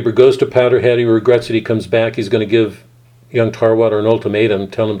 Rayber goes to Powderhead, he regrets it, he comes back, he's going to give young Tarwater an ultimatum,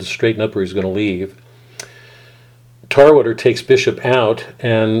 tell him to straighten up or he's going to leave. Tarwater takes Bishop out,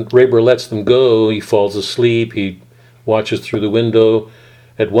 and Rayber lets them go. He falls asleep, he watches through the window.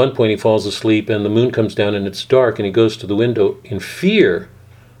 At one point he falls asleep, and the moon comes down and it's dark, and he goes to the window in fear,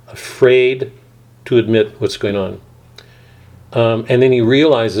 afraid to admit what's going on. And then he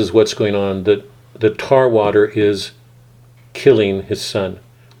realizes what's going on, that Tarwater is killing his son.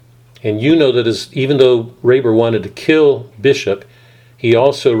 And you know that even though Rayber wanted to kill Bishop, he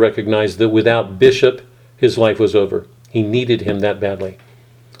also recognized that without Bishop, his life was over. He needed him that badly.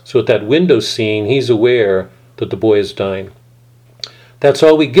 So at that window scene, he's aware that the boy is dying. That's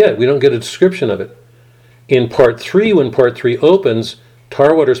all we get. We don't get a description of it. In part 3, when part 3 opens,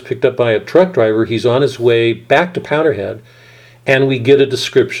 Tarwater's picked up by a truck driver. He's on his way back to Powderhead, and we get a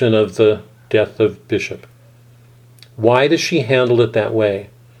description of the death of Bishop. Why does she handle it that way?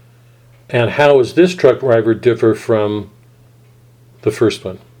 And how does this truck driver differ from the first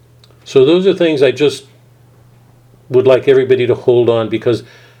one? So those are things I just would like everybody to hold on, because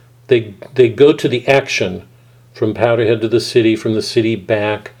they go to the action from Powderhead to the city, from the city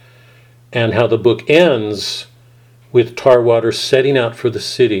back, and how the book ends with Tarwater setting out for the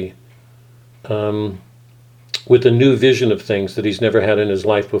city with a new vision of things that he's never had in his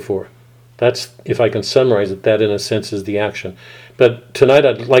life before. That's, if I can summarize it, that in a sense is the action. But tonight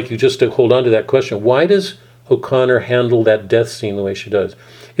I'd like you just to hold on to that question. Why does O'Connor handle that death scene the way she does?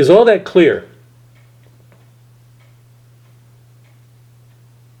 Is all that clear?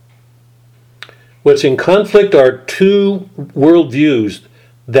 What's in conflict are 2 worldviews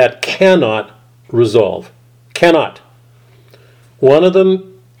that cannot resolve. Cannot. One of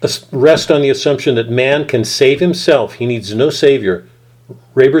them rests on the assumption that man can save himself. He needs no savior.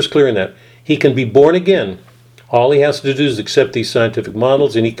 Rayber's clear in that. He can be born again. All he has to do is accept these scientific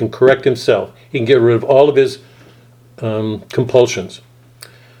models, and he can correct himself. He can get rid of all of his compulsions.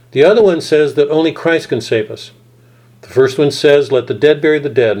 The other one says that only Christ can save us. The first one says, let the dead bury the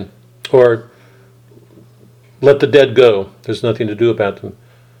dead, or let the dead go. There's nothing to do about them.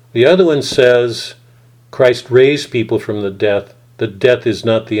 The other one says Christ raised people from the death. The death is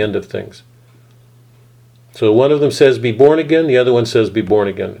not the end of things. So one of them says be born again. The other one says be born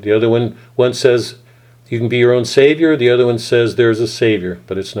again. The other one says you can be your own savior. The other one says there's a savior,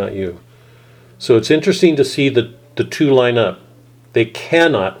 but it's not you. So it's interesting to see the 2 line up. They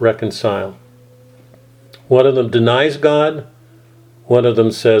cannot reconcile. One of them denies God. One of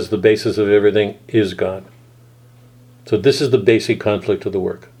them says the basis of everything is God. So this is the basic conflict of the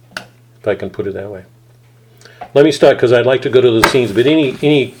work, if I can put it that way. Let me start, because I'd like to go to the scenes. But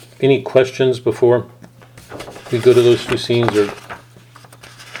any questions before we go to those 2 scenes, or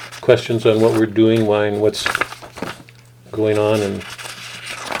questions on what we're doing, why, and what's going on? And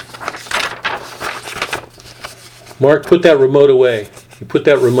Mark, put that remote away. You put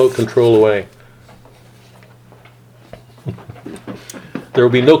that remote control away. There will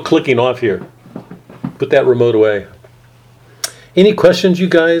be no clicking off here. Put that remote away. Any questions, you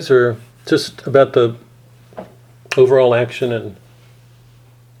guys, or just about the overall action and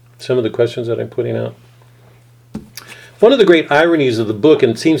some of the questions that I'm putting out? One of the great ironies of the book,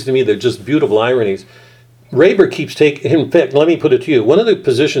 and it seems to me they're just beautiful ironies, Raber keeps taking, in fact, let me put it to you, one of the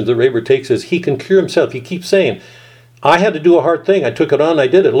positions that Raber takes is he can cure himself. He keeps saying, I had to do a hard thing. I took it on, I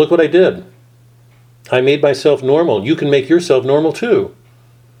did it. Look what I did. I made myself normal. You can make yourself normal too.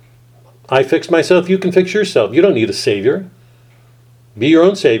 I fixed myself, you can fix yourself. You don't need a savior. Be your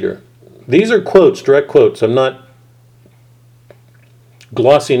own savior. These are quotes, direct quotes. I'm not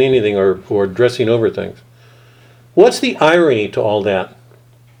glossing anything or dressing over things. What's the irony to all that?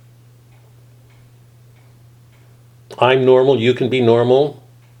 I'm normal, you can be normal.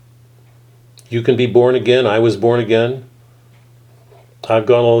 You can be born again, I was born again. I've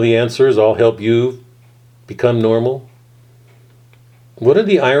got all the answers, I'll help you become normal. What are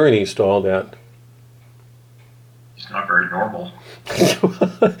the ironies to all that? He's not very normal.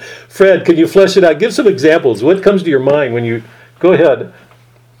 Fred, can you flesh it out? Give some examples. What comes to your mind when you... Go ahead.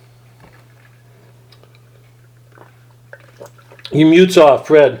 Your mute's off,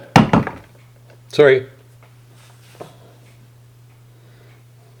 Fred. Sorry.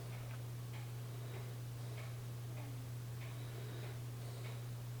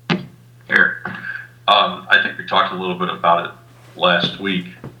 Here. I think we talked a little bit about it last week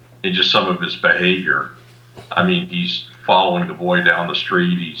in just some of his behavior. I mean, he's following the boy down the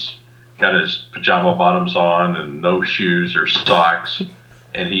street. He's got his pajama bottoms on and no shoes or socks,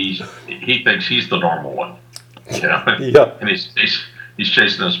 and he thinks he's the normal one. You know? Yeah. And he's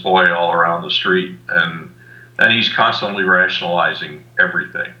chasing this boy all around the street, and he's constantly rationalizing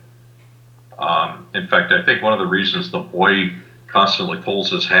everything. In fact, I think one of the reasons the boy constantly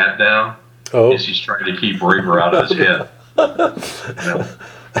pulls his hat down is he's trying to keep Raber out of his head. You know?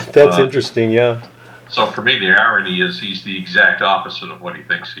 That's interesting, yeah. So for me, the irony is he's the exact opposite of what he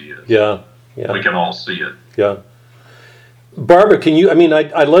thinks he is. Yeah, yeah. We can all see it. Yeah. Barbara, can you,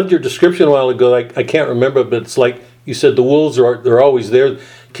 I loved your description a while ago. I can't remember, but it's like you said the wolves they're always there.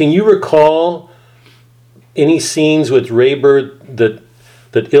 Can you recall any scenes with Raber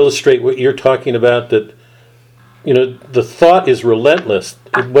that illustrate what you're talking about, that, you know, the thought is relentless,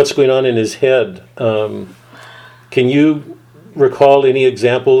 what's going on in his head? Can you recall any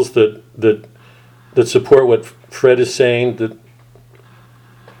examples that support what Fred is saying?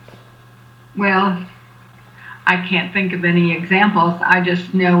 Well, I can't think of any examples. I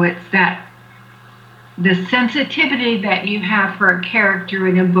just know it's that the sensitivity that you have for a character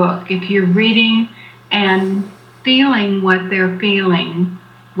in a book, if you're reading and feeling what they're feeling,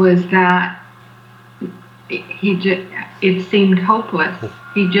 was that it seemed hopeless.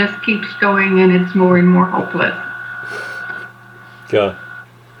 He just keeps going and it's more and more hopeless. Yeah.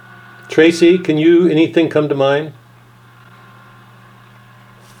 Tracy, can anything come to mind?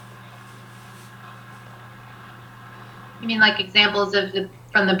 You mean like examples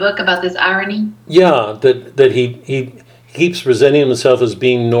from the book about this irony? Yeah, that he keeps presenting himself as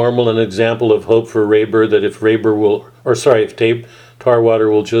being normal, an example of hope for Raber, that if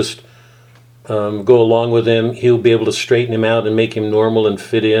Tarwater will just go along with him, he'll be able to straighten him out and make him normal and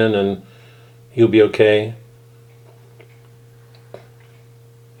fit in, and he'll be okay.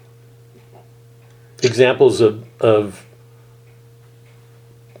 Examples of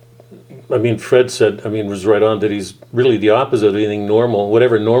Fred said, was right on, that he's really the opposite of anything normal,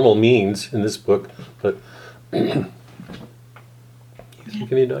 whatever normal means in this book. But you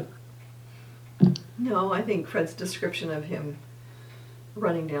think any, Doug? No, I think Fred's description of him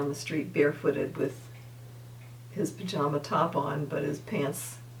running down the street barefooted with his pajama top on, but his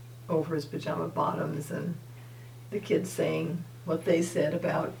pants over his pajama bottoms, and the kids saying what they said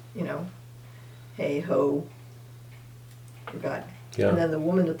about, hey ho, forgot. Yeah. And then the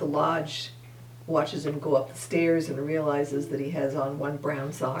woman at the lodge watches him go up the stairs and realizes that he has on one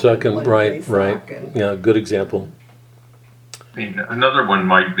brown sock and one gray sock. And yeah, good example. Another one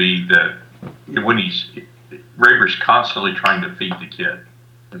might be that when Raber's constantly trying to feed the kid.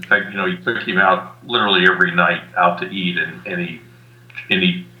 In fact, he took him out literally every night out to eat, and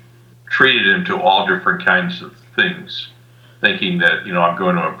he treated him to all different kinds of things, thinking that, I'm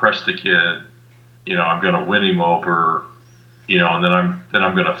going to impress the kid, I'm going to win him over, and then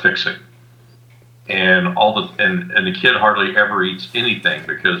I'm going to fix him. And and the kid hardly ever eats anything,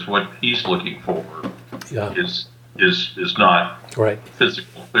 because what he's looking for is not right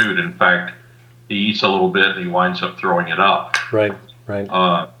physical food. In fact, he eats a little bit and he winds up throwing it up. Right.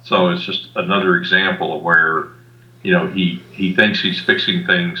 So it's just another example of where he thinks he's fixing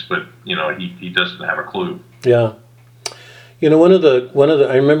things, but he doesn't have a clue. Yeah. One of the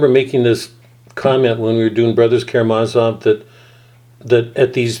I remember making this comment when we were doing Brothers Karamazov that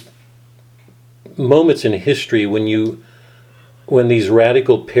at these moments in history when these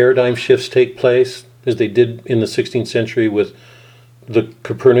radical paradigm shifts take place, as they did in the 16th century with the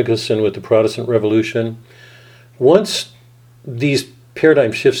Copernicus and with the Protestant Revolution, once these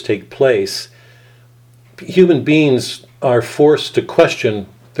paradigm shifts take place, human beings are forced to question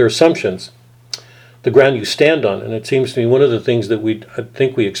their assumptions, the ground you stand on. And it seems to me one of the things that I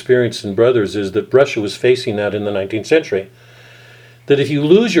think we experienced in Brothers is that Russia was facing that in the 19th century. That if you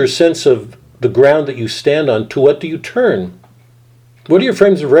lose your sense of the ground that you stand on, to what do you turn? What are your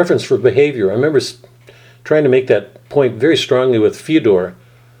frames of reference for behavior? I remember trying to make that point very strongly with Fyodor.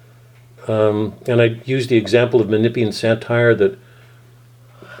 And I used the example of Menippean satire that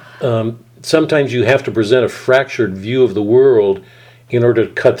sometimes you have to present a fractured view of the world in order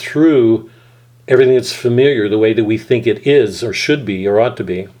to cut through everything that's familiar the way that we think it is or should be or ought to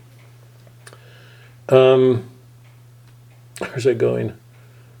be. Where's that going?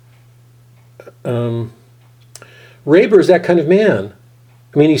 Raber is that kind of man.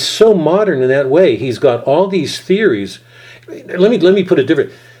 I mean, he's so modern in that way. He's got all these theories. Let me put it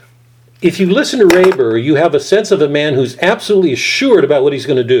different. If you listen to Raber, you have a sense of a man who's absolutely assured about what he's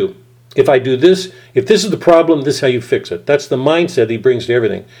going to do. If I do this, if this is the problem, this is how you fix it. That's the mindset he brings to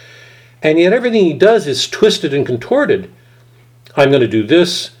everything. And yet everything he does is twisted and contorted. I'm going to do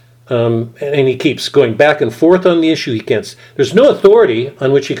this, and he keeps going back and forth on the issue. There's no authority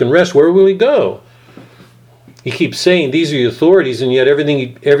on which he can rest. Where will he go? He keeps saying these are the authorities, and yet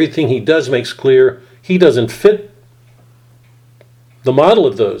everything he does makes clear he doesn't fit the model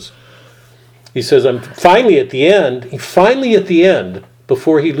of those. He says, I'm finally at the end,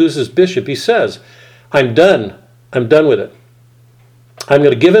 before he loses Bishop, he says, I'm done with it. I'm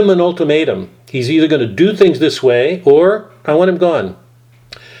going to give him an ultimatum. He's either going to do things this way, or I want him gone.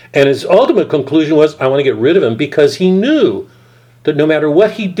 And his ultimate conclusion was, I want to get rid of him, because he knew that no matter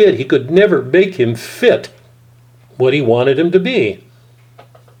what he did, he could never make him fit what he wanted him to be.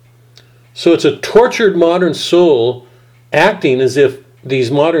 So it's a tortured modern soul acting as if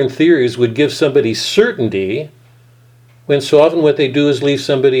these modern theories would give somebody certainty, when so often what they do is leave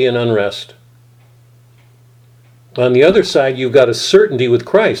somebody in unrest. On the other side, you've got a certainty with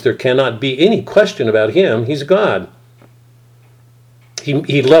Christ. There cannot be any question about him. He's God.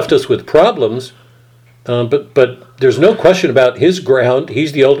 He left us with problems, but there's no question about his ground.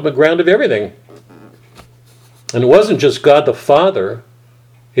 He's the ultimate ground of everything. And it wasn't just God the Father.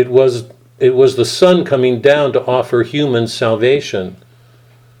 It was the Son coming down to offer humans salvation.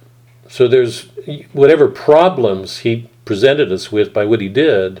 So there's whatever problems he presented us with by what he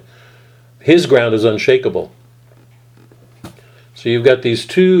did, his ground is unshakable. So you've got these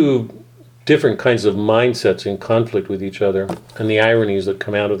two different kinds of mindsets in conflict with each other and the ironies that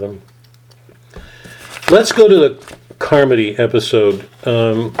come out of them. Let's go to the Carmody episode.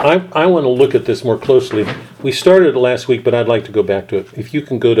 I want to look at this more closely. We started it last week, but I'd like to go back to it. If you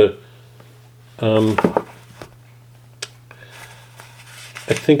can go to,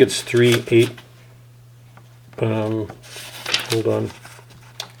 I think it's 3:8. Hold on.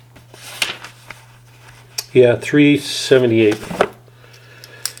 Yeah, 378.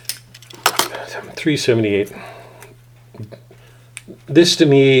 378. This to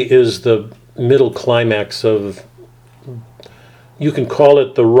me is the middle climax of, you can call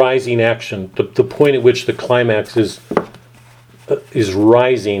it the rising action, the point at which the climax is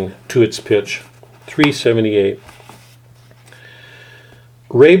rising to its pitch. 378.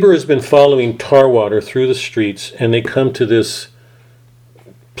 Raber has been following Tarwater through the streets, and they come to this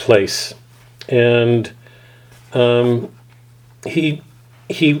place. And he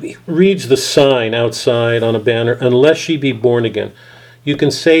reads the sign outside on a banner, unless ye be born again. You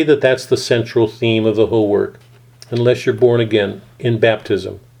can say that that's the central theme of the whole work. Unless you're born again in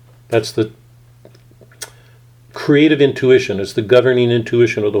baptism. That's the creative intuition. It's the governing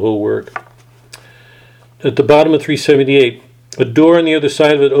intuition of the whole work. At the bottom of 378, a door on the other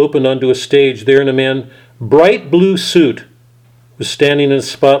side of it opened onto a stage. There in a man, bright blue suit, was standing in a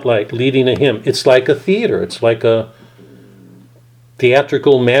spotlight, leading a hymn. It's like a theater. It's like a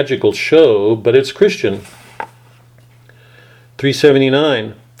theatrical, magical show, but it's Christian.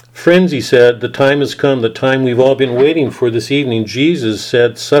 379. Friends, he said, the time has come, the time we've all been waiting for this evening. Jesus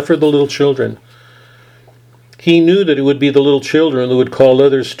said, suffer the little children. He knew that it would be the little children that would call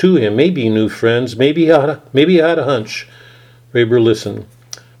others to him. Maybe he knew, friends. Maybe he had a hunch. Raber listened.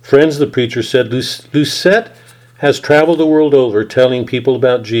 Friends, the preacher said, Lucette has traveled the world over telling people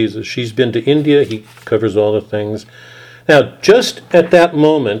about Jesus. She's been to India. He covers all the things. Now, just at that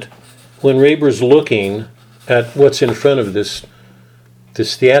moment, when Raber's looking at what's in front of this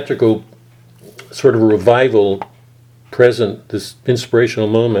theatrical sort of revival present, this inspirational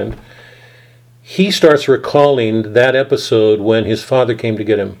moment, he starts recalling that episode when his father came to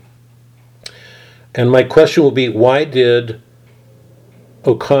get him. And my question will be, why did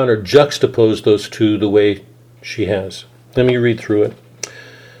O'Connor juxtapose those two the way she has? Let me read through it.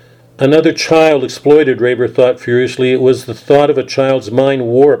 Another child exploited, Raber thought furiously. It was the thought of a child's mind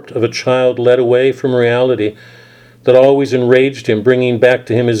warped, of a child led away from reality, that always enraged him, bringing back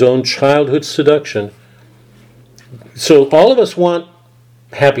to him his own childhood seduction. So all of us want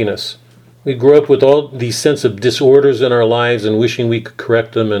happiness. We grow up with all these sense of disorders in our lives and wishing we could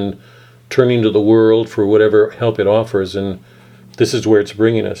correct them and turning to the world for whatever help it offers, and this is where it's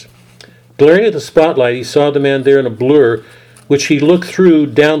bringing us. Glaring at the spotlight, he saw the man there in a blur, which he looked through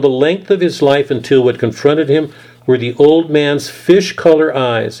down the length of his life until what confronted him were the old man's fish-color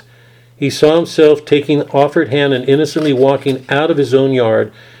eyes. He saw himself taking offered hand and innocently walking out of his own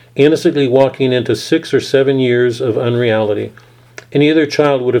yard, innocently walking into 6 or 7 years of unreality. Any other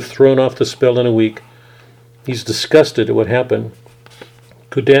child would have thrown off the spell in a week. He's disgusted at what happened.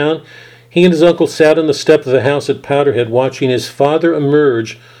 Go down. He and his uncle sat on the step of the house at Powderhead, watching his father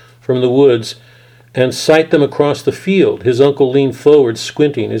emerge from the woods and sight them across the field. His uncle leaned forward,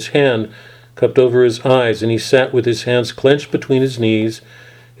 squinting, his hand cupped over his eyes, and he sat with his hands clenched between his knees,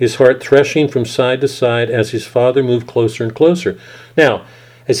 his heart threshing from side to side as his father moved closer and closer. Now,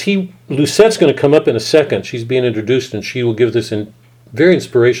 Lucette's going to come up in a second. She's being introduced, and she will give this very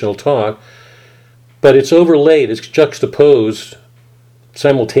inspirational talk, but it's overlaid, it's juxtaposed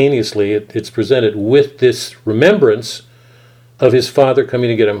simultaneously. It's presented with this remembrance of his father coming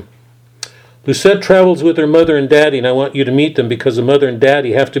to get him. Lucette travels with her mother and daddy, and I want you to meet them because the mother and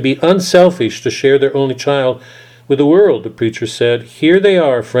daddy have to be unselfish to share their only child with the world, the preacher said. Here they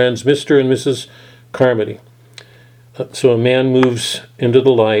are, friends, Mr. and Mrs. Carmody. So a man moves into the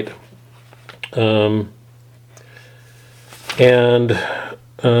light, and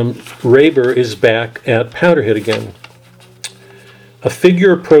Raber is back at Powderhead again. A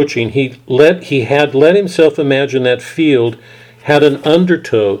figure approaching, he had let himself imagine that field had an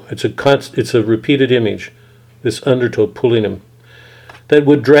undertow. It's a repeated image, this undertow pulling him, that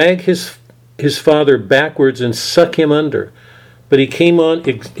would drag his father backwards and suck him under. But he came on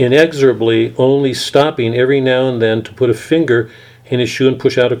inexorably, only stopping every now and then to put a finger in his shoe and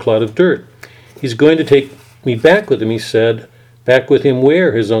push out a clod of dirt. He's going to take me back with him, he said. Back with him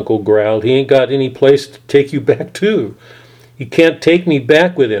where? His uncle growled. He ain't got any place to take you back to. He can't take me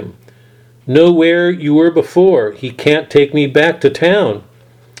back with him. Know where you were before. He can't take me back to town.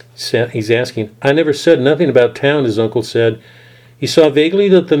 He's asking. I never said nothing about town, his uncle said. He saw vaguely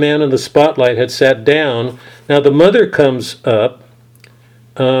that the man in the spotlight had sat down. Now the mother comes up.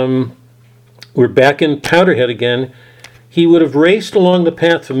 We're back in Powderhead again. He would have raced along the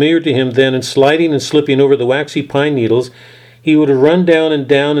path familiar to him then, and sliding and slipping over the waxy pine needles, he would have run down and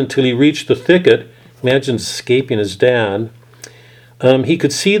down until he reached the thicket. Imagine escaping his dad. He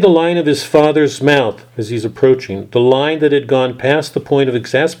could see the line of his father's mouth as he's approaching, the line that had gone past the point of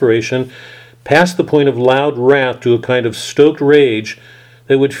exasperation, past the point of loud wrath to a kind of stoked rage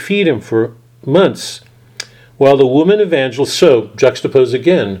that would feed him for months. While the woman evangelist, so juxtapose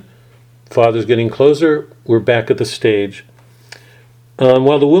again, father's getting closer, we're back at the stage.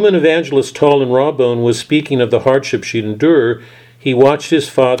 While the woman evangelist, tall and rawboned, was speaking of the hardship she'd endure, he watched his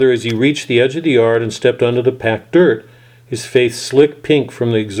father as he reached the edge of the yard and stepped onto the packed dirt, his face slick pink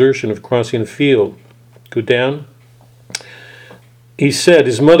from the exertion of crossing a field. Go down. He said,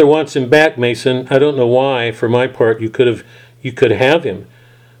 his mother wants him back, Mason. I don't know why. For my part, you could have him.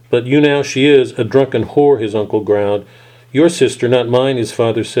 But you now she is, a drunken whore, his uncle growled. Your sister, not mine, his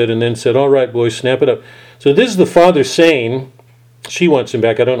father said, and then said, all right, boys, snap it up. So this is the father saying, she wants him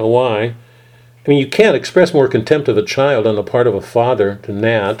back, I don't know why. I mean, you can't express more contempt of a child on the part of a father than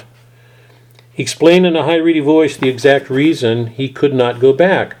that. He explained in a high, reedy voice the exact reason he could not go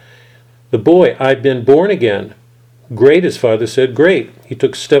back. The boy, I've been born again. Great, his father said, great. He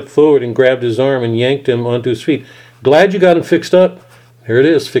took a step forward and grabbed his arm and yanked him onto his feet. Glad you got him fixed up. Here it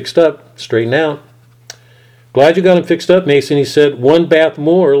is, fixed up, straightened out. Glad you got him fixed up, Mason, he said. 1 bath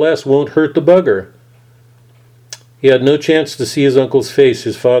more or less won't hurt the bugger. He had no chance to see his uncle's face.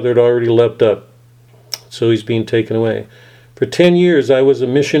 His father had already leapt up. So he's being taken away. For 10 years I was a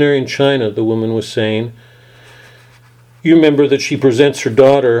missionary in China, the woman was saying. You remember that she presents her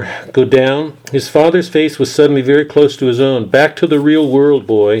daughter. Go down. His father's face was suddenly very close to his own. Back to the real world,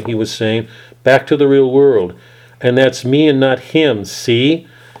 boy, he was saying. Back to the real world. and that's me and not him. See?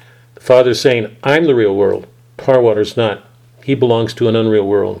 The Father's saying, I'm the real world. Tarwater's not. He belongs to an unreal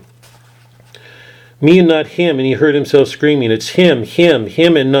world. Me and not him, and he heard himself screaming, it's him,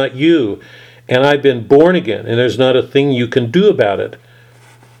 and not you. And I've been born again, and there's not a thing you can do about it.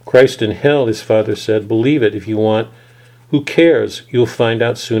 Christ in hell, his Father said, believe it if you want. Who cares? You'll find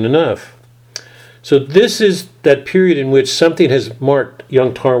out soon enough. So this is that period in which something has marked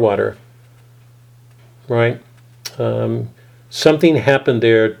young Tarwater, right? Something happened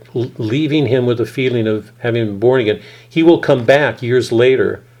there, leaving him with a feeling of having been born again. He will come back years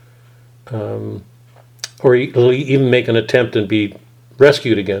later, or he'll even make an attempt and be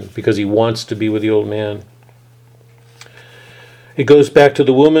rescued again because he wants to be with the old man. It goes back to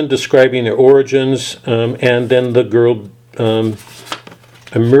the woman describing their origins, and then the girl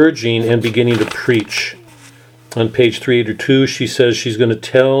emerging and beginning to preach. On page 382, she says she's going to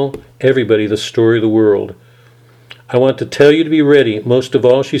tell everybody the story of the world. I want to tell you to be ready. Most of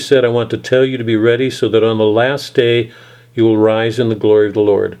all, she said, I want to tell you to be ready so that on the last day you will rise in the glory of the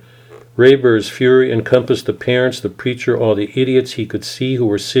Lord. Raybur's fury encompassed the parents, the preacher, all the idiots he could see who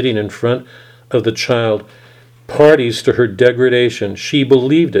were sitting in front of the child, parties to her degradation. She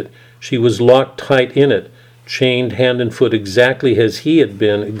believed it. She was locked tight in it, chained hand and foot exactly as he had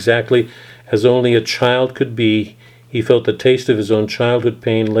been, exactly as only a child could be. He felt the taste of his own childhood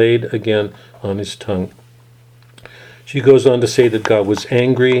pain laid again on his tongue. She goes on to say that God was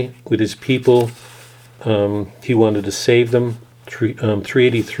angry with his people. He wanted to save them.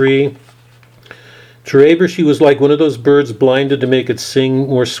 383. To Raber, she was like one of those birds blinded to make it sing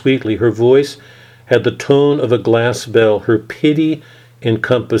more sweetly. Her voice had the tone of a glass bell. Her pity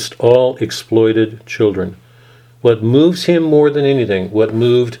encompassed all exploited children. What moves him more than anything, what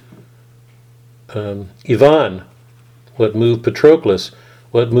moved Ivan, what moved Patroclus,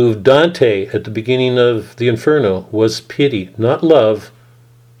 what moved Dante at the beginning of the Inferno was pity, not love,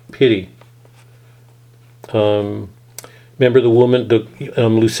 pity. Remember the woman,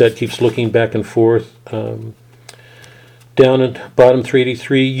 Lucette keeps looking back and forth. Down at bottom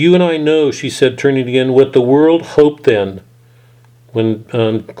 383, you and I know, she said, turning again, what the world hoped then, when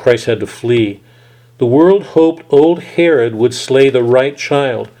Christ had to flee. The world hoped old Herod would slay the right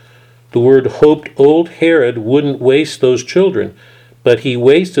child. The world hoped old Herod wouldn't waste those children, but he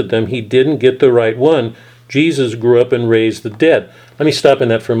wasted them. He didn't get the right one. Jesus grew up and raised the dead. Let me stop in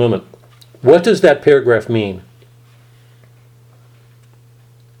that for a moment. What does that paragraph mean?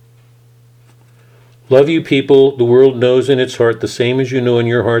 Love you people, the world knows in its heart the same as you know in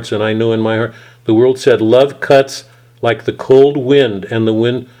your hearts and I know in my heart. The world said love cuts like the cold wind and the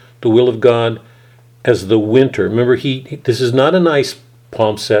will of God as the winter. Remember, this is not a nice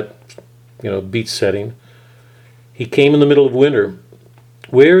palm set, beach setting. He came in the middle of winter.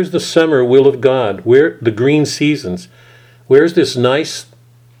 Where's the summer will of God? Where the green seasons? Where's this nice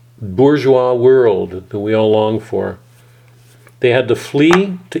bourgeois world that we all long for? They had to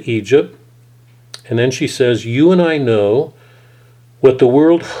flee to Egypt. And then she says, you and I know what the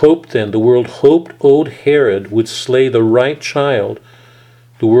world hoped then. The world hoped old Herod would slay the right child.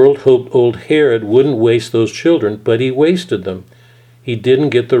 The world hoped old Herod wouldn't waste those children, but he wasted them. He didn't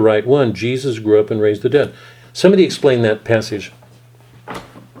get the right one. Jesus grew up and raised the dead. Somebody explain that passage.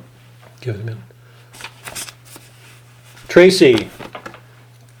 Give it a minute. Tracy,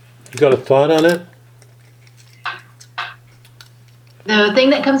 you got a thought on it? The thing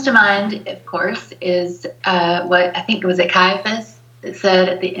that comes to mind, of course, is what I think was it Caiaphas that said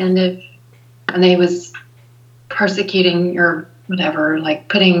at the end of when they was persecuting or whatever,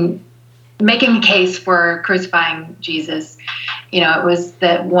 like making a case for crucifying Jesus. It was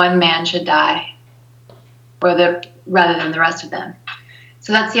that one man should die, rather than the rest of them.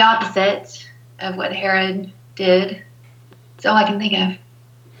 So that's the opposite of what Herod did. That's all I can think of.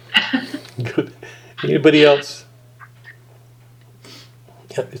 Good. Anybody else?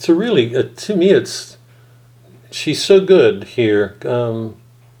 It's a really, to me, she's so good here.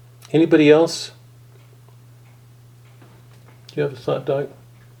 Anybody else? Do you have a thought, Doc?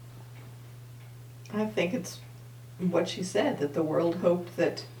 I think it's what she said, that the world hoped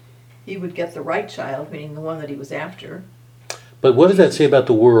that he would get the right child, meaning the one that he was after. But what does that say about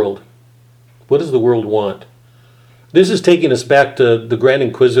the world? What does the world want? This is taking us back to the Grand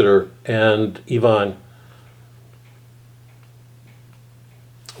Inquisitor and Ivan.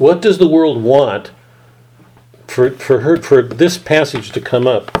 What does the world want for this passage to come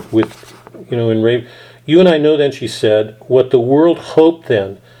up with, in Ray? You and I know then, she said, what the world hoped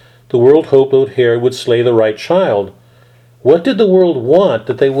then. The world hoped old Herod would slay the right child. What did the world want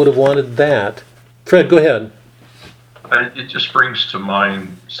that they would have wanted that? Fred, go ahead. It just brings to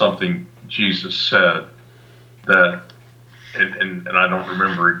mind something Jesus said that, and I don't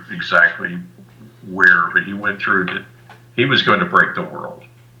remember exactly where, but he went through that he was going to break the world,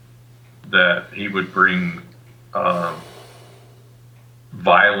 that he would bring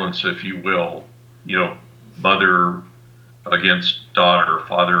violence, if you will, mother against daughter,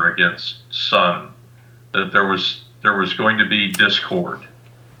 father against son, that there was going to be discord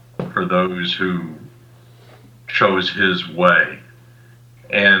for those who chose his way.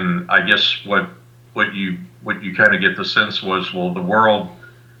 And I guess what you kind of get the sense was, well, the world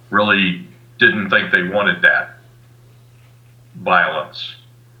really didn't think they wanted that violence,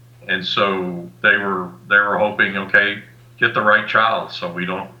 and so they were hoping, okay, get the right child so we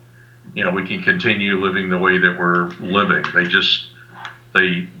don't, we can continue living the way that we're living.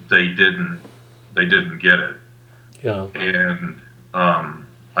 They didn't get it. Yeah. And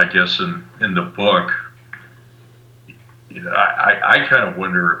I guess in the book, I kind of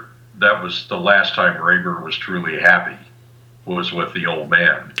wonder if that was the last time Raber was truly happy, was with the old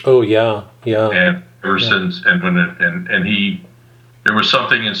man. Oh yeah, yeah. And ever since, and when there was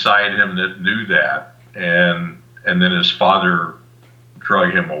something inside him that knew that, and then his father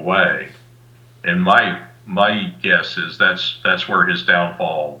drug him away. And my guess is that's where his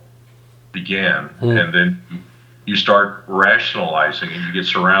downfall began. And then you start rationalizing, and you get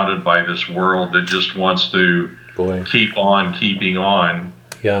surrounded by this world that just wants to keep on keeping on.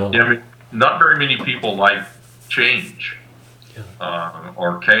 Yeah. I mean, not very many people like change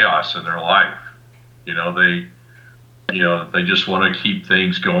or chaos in their life. They just want to keep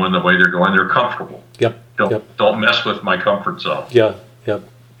things going the way they're going. They're comfortable. Yep. Don't mess with my comfort zone. Yeah. Yep.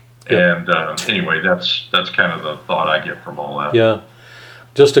 And anyway, that's kind of the thought I get from all that. Yeah.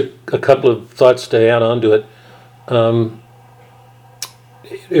 Just a couple of thoughts to add on to it.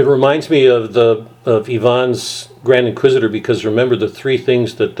 It reminds me of Ivan's Grand Inquisitor, because remember, the three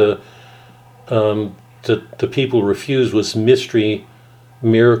things that the people refused was mystery,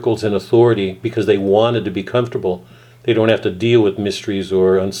 miracles, and authority, because they wanted to be comfortable. They don't have to deal with mysteries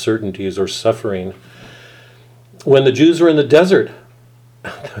or uncertainties or suffering. When the Jews were in the desert,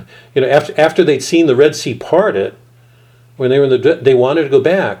 after they'd seen the Red Sea parted, when they were they wanted to go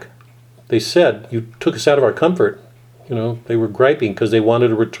back. They said, "You took us out of our comfort." They were griping because they wanted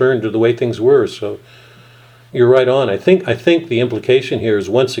to return to the way things were. So you're right on. I think the implication here is,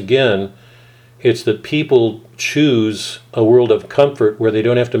 once again, it's that people choose a world of comfort where they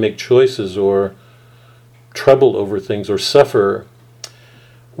don't have to make choices or trouble over things or suffer,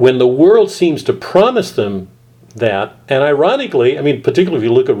 when the world seems to promise them that. And ironically, particularly if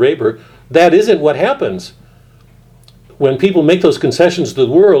you look at Raber, that isn't what happens. When people make those concessions to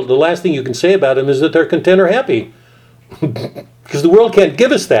the world, the last thing you can say about them is that they're content or happy. Because the world can't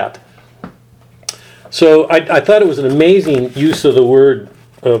give us that. So I thought it was an amazing use of the word,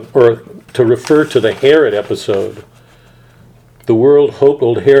 or to refer to the Herod episode. The world hoped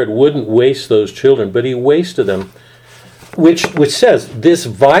old Herod wouldn't waste those children, but he wasted them. Which says this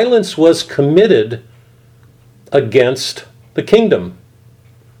violence was committed against the kingdom.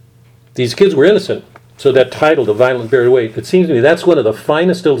 These kids were innocent. So that title, The Violent Buried Away, it seems to me that's one of the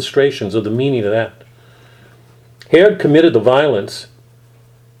finest illustrations of the meaning of that. Herod committed the violence,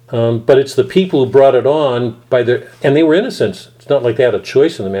 but it's the people who brought it on and they were innocents. It's not like they had a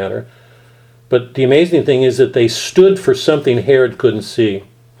choice in the matter. But the amazing thing is that they stood for something Herod couldn't see.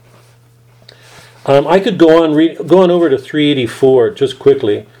 I could go on over to 384 just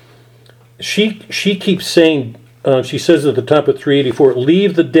quickly. She keeps saying, she says at the top of 384,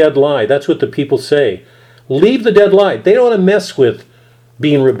 leave the dead lie. That's what the people say. Leave the dead lie. They don't want to mess with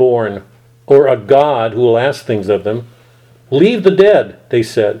being reborn or a God who will ask things of them. Leave the dead, they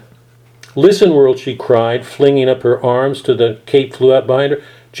said. Listen, world, she cried, flinging up her arms till the cape flew out behind her.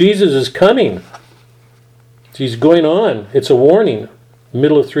 Jesus is coming. She's going on. It's a warning.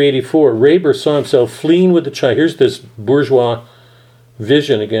 Middle of 384. Raber saw himself fleeing with the child. Here's this bourgeois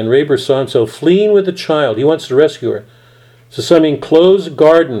vision again. Raber saw himself fleeing with the child. He wants to rescue her. So some enclosed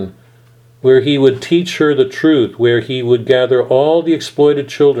garden where he would teach her the truth, where he would gather all the exploited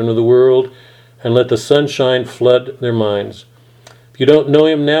children of the world and let the sunshine flood their minds. If you don't know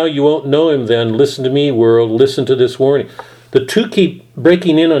him now, you won't know him then. Listen to me, world. Listen to this warning. The two keep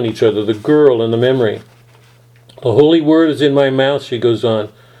breaking in on each other, the girl and the memory. The holy word is in my mouth, she goes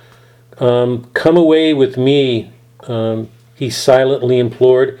on. Come away with me, he silently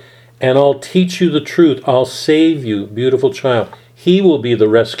implored, and I'll teach you the truth. I'll save you, beautiful child. He will be the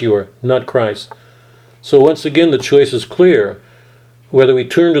rescuer, not Christ. So once again, the choice is clear. Whether we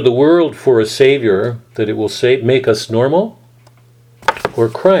turn to the world for a Savior, that it will make us normal, or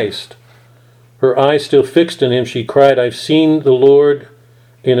Christ. Her eyes still fixed in him, she cried, I've seen the Lord,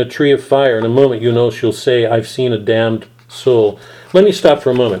 in a tree of fire. In a moment, you know she'll say, I've seen a damned soul. Let me stop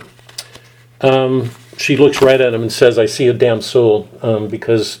for a moment. She looks right at him and says, I see a damned soul,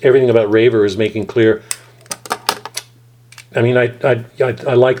 because everything about Raver is making clear. I mean,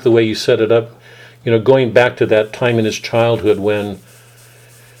 I like the way you set it up. You know, going back to that time in his childhood when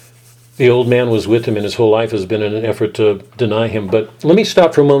the old man was with him and his whole life has been in an effort to deny him. But let me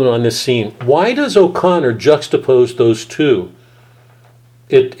stop for a moment on this scene. Why does O'Connor juxtapose those two?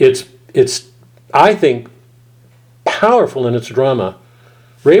 It's I think, powerful in its drama.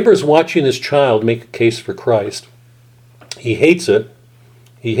 Raber's watching this child make a case for Christ. He hates it.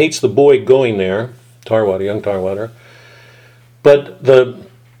 He hates the boy going there, Tarwater, young Tarwater. But the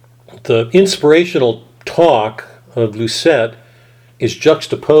inspirational talk of Lucette is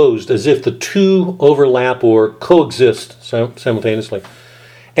juxtaposed as if the two overlap or coexist simultaneously.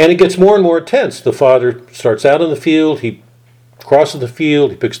 And it gets more and more intense. The father starts out in the field, he crosses the field,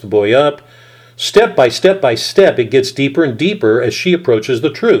 he picks the boy up. Step by step by step, it gets deeper and deeper as she approaches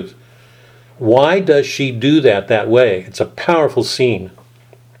the truth. Why does she do that way? It's a powerful scene.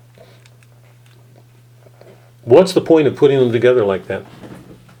 What's the point of putting them together like that?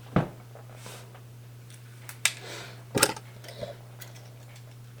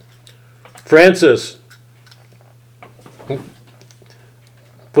 Francis,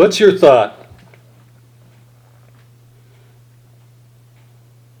 what's your thought?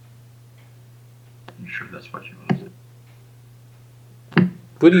 I'm sure that's what you wanted.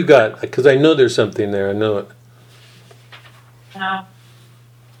 What do you got? Because I know there's something there. I know it. No.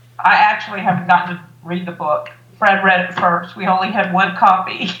 I actually haven't gotten to read the book. Fred read it first. We only had one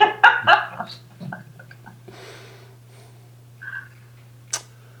copy.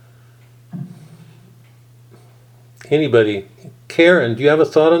 Anybody? Karen, do you have a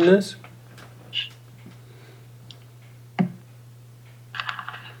thought on this?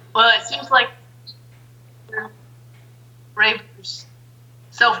 Well, it seems like Raver's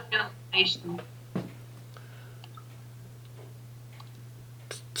self-realization.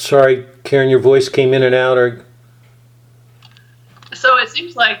 Sorry, Karen, your voice came in and out. So it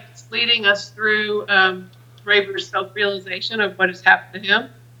seems like it's leading us through Raver's self-realization of what has happened to him.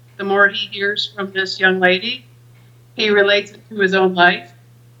 The more he hears from this young lady, he relates it to his own life,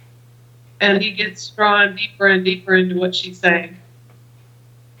 and he gets drawn deeper and deeper into what she's saying.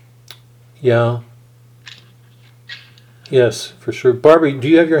 Yeah. Yes, for sure. Barbie, do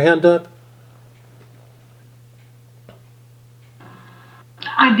you have your hand up?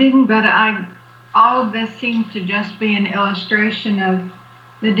 I didn't, but all of this seems to just be an illustration of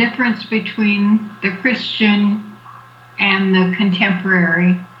the difference between the Christian and the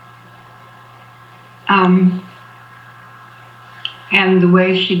contemporary. And the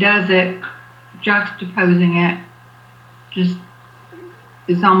way she does it, juxtaposing it, just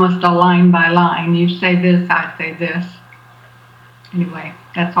is almost a line by line. You say this, I say this. Anyway,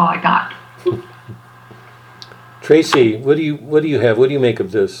 that's all I got. Tracy, what do you have? What do you make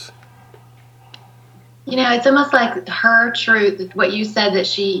of this? You know, it's almost like her truth, what you said as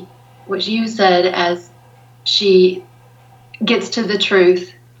she gets to the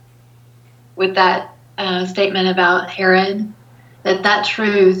truth with that statement about Herod, that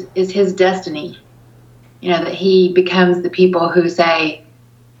truth is his destiny. You know, that he becomes the people who say,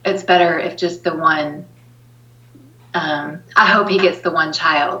 it's better if just the one, I hope he gets the one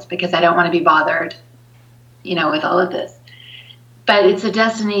child because I don't want to be bothered, you know, with all of this. But it's a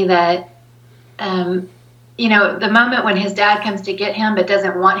destiny that, you know, the moment when his dad comes to get him but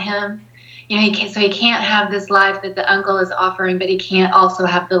doesn't want him, you know, he can't have this life that the uncle is offering, but he can't also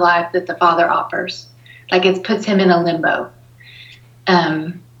have the life that the father offers. Like it puts him in a limbo.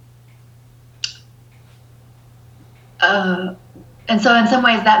 And so in some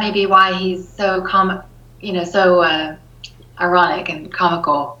ways that may be why he's so ironic and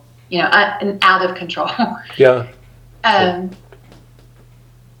comical, you know, and out of control. Yeah.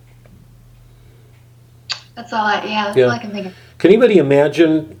 That's all I can think of. Can anybody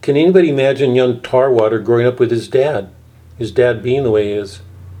imagine young Tarwater growing up with his dad being the way he is?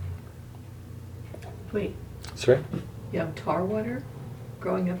 Wait, Sorry? young Tarwater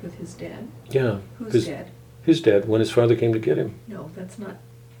growing up with his dad? Yeah. Whose dad? His dad, when his father came to get him. No, that's not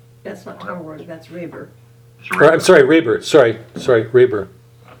Tarwater, that's Raber. I'm sorry, Raber. Sorry, Raber.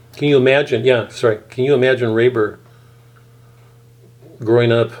 Can you imagine? Yeah, sorry. Can you imagine Raber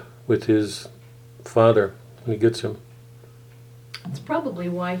growing up with his father when he gets him? It's probably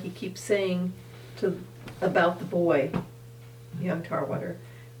why he keeps saying about the boy, young Tarwater,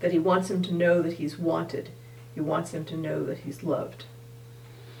 that he wants him to know that he's wanted. He wants him to know that he's loved.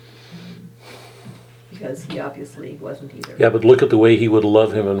 because he obviously wasn't either. Yeah, but look at the way he would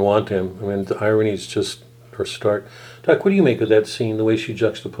love him and want him. I mean, the ironies just are stark. Doc, what do you make of that scene, the way she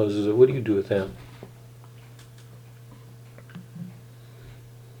juxtaposes it? What do you do with that?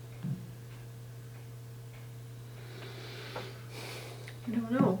 I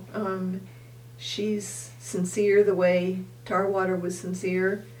don't know. She's sincere the way Tarwater was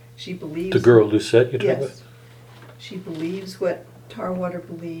sincere. She believes... The girl, Lucette, you're talking about? Yes. She believes what Tarwater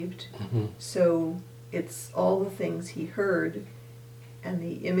believed. Mm-hmm. So it's all the things he heard and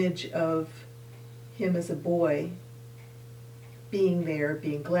the image of him as a boy being there,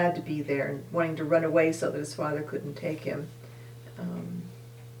 being glad to be there, and wanting to run away so that his father couldn't take him.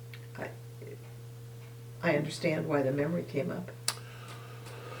 I understand why the memory came up.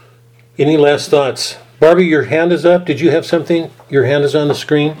 Any last thoughts? Barbie, your hand is up. Did you have something? Your hand is on the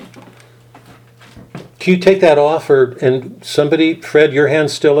screen. Can you take that off, and somebody, Fred, your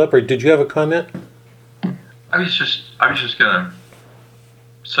hand's still up, or did you have a comment? I was just gonna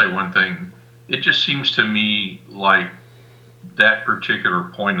say one thing. It just seems to me like that particular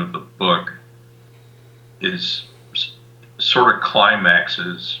point of the book is sort of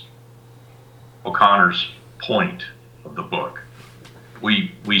climaxes O'Connor's point of the book.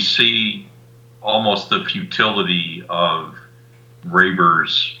 We see almost the futility of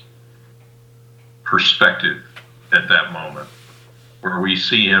Raber's perspective at that moment, where we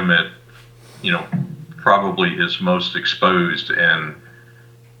see him at, probably his most exposed, and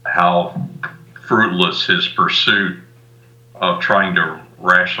how fruitless his pursuit of trying to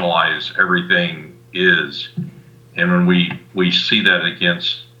rationalize everything is. And when we see that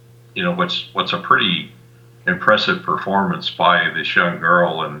against, what's a pretty impressive performance by this young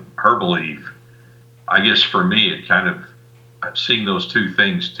girl and her belief, I guess for me, it kind of, seeing those two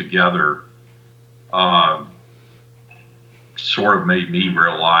things together, sort of made me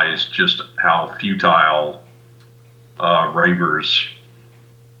realize just how futile Raber's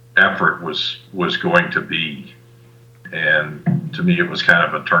effort was going to be. And to me, it was kind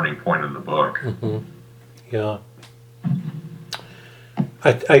of a turning point in the book. Mm-hmm. Yeah.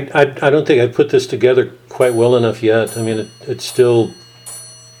 I don't think I put this together quite well enough yet. I mean, it's still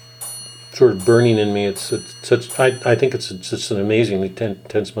sort of burning in me. It's such. I think it's just an amazingly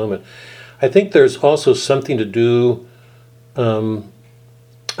tense moment. I think there's also something to do. I don't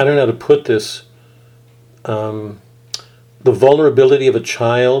know how to put this. The vulnerability of a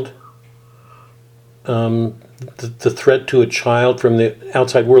child. The threat to a child from the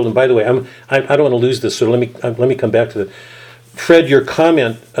outside world. And by the way, I don't want to lose this, so let me come back to that. Fred, your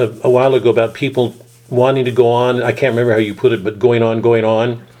comment a while ago about people wanting to go on, I can't remember how you put it, but going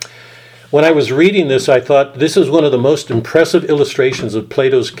on. When I was reading this, I thought this is one of the most impressive illustrations of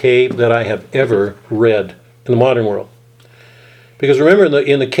Plato's cave that I have ever read in the modern world. Because remember,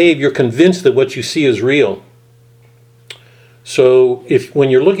 in the cave, you're convinced that what you see is real. So when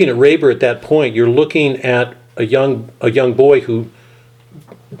you're looking at Raber at that point, you're looking at a young boy who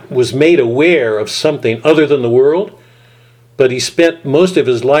was made aware of something other than the world, but he spent most of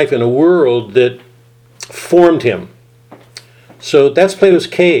his life in a world that formed him. So that's Plato's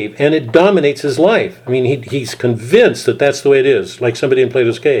cave, and it dominates his life. I mean, he's convinced that that's the way it is, like somebody in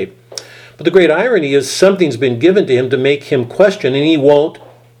Plato's cave. But the great irony is something's been given to him to make him question, and he won't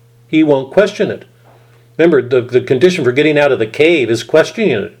question it. Remember, the condition for getting out of the cave is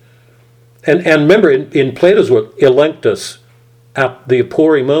questioning it. And remember, in Plato's work, electus, the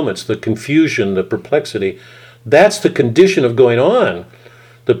apori moments, the confusion, the perplexity, that's the condition of going on.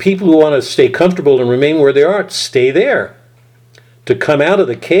 The people who want to stay comfortable and remain where they are, stay there. To come out of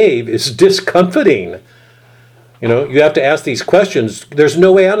the cave is discomforting. You have to ask these questions. There's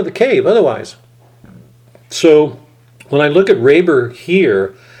no way out of the cave otherwise. So when I look at Raber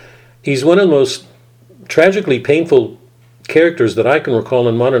here, he's one of the most tragically painful characters that I can recall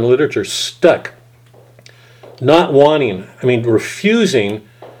in modern literature, stuck, not wanting, refusing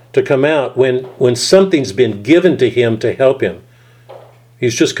to come out when something's been given to him to help him.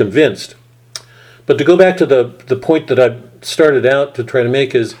 He's just convinced. But to go back to the point that I started out to try to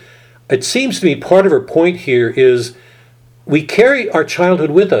make is, it seems to me part of her point here is we carry our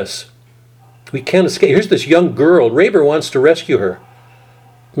childhood with us. We can't escape. Here's this young girl. Raber wants to rescue her.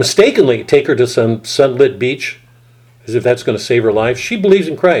 Mistakenly take her to some sunlit beach, as if that's going to save her life. She believes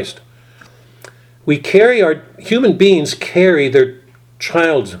in Christ. Human beings carry their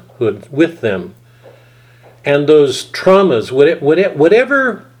childhood with them. And those traumas,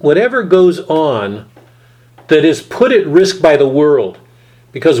 whatever goes on that is put at risk by the world.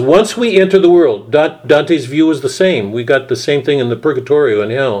 Because once we enter the world, Dante's view is the same. We got the same thing in the Purgatorio in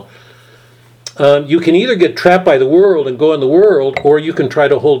hell. You can either get trapped by the world and go in the world, or you can try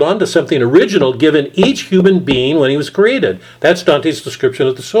to hold on to something original given each human being when he was created. That's Dante's description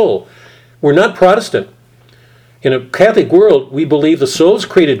of the soul. We're not Protestant. In a Catholic world, we believe the soul is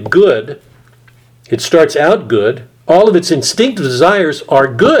created good. It starts out good. All of its instinctive desires are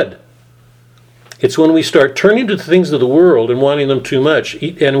good. It's when we start turning to the things of the world and wanting them too much,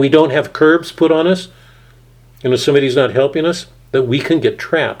 and we don't have curbs put on us, somebody's not helping us, that we can get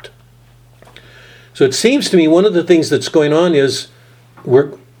trapped. So it seems to me one of the things that's going on is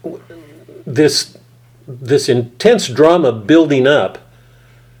this intense drama building up,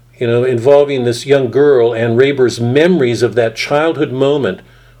 involving this young girl and Raber's memories of that childhood moment.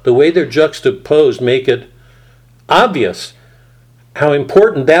 The way they're juxtaposed make it obvious how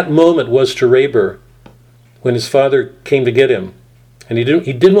important that moment was to Raber when his father came to get him. And he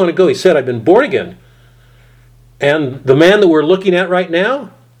didn't want to go. He said, "I've been born again." And the man that we're looking at right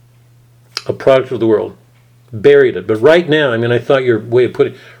now, a product of the world, buried it. But right now, I thought your way of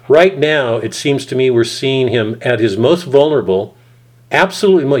putting it, right now, it seems to me we're seeing him at his most vulnerable.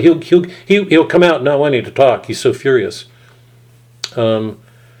 Absolutely, he'll come out not wanting to talk. He's so furious.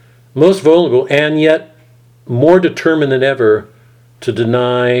 Most vulnerable, and yet more determined than ever to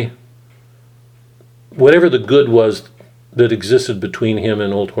deny whatever the good was that existed between him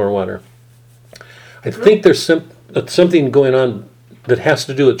and Old Horwater. I think there's something going on that has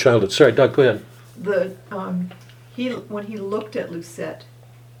to do with childhood. Sorry, Doc, go ahead. When he looked at Lucette,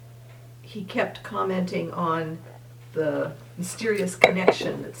 he kept commenting on the mysterious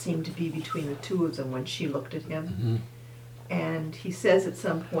connection that seemed to be between the two of them when she looked at him. Mm-hmm. And he says at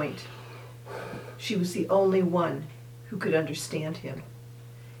some point, she was the only one who could understand him.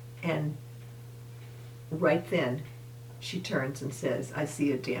 And right then, she turns and says, "I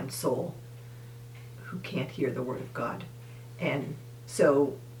see a damned soul who can't hear the word of God." And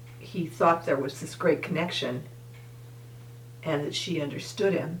so he thought there was this great connection and that she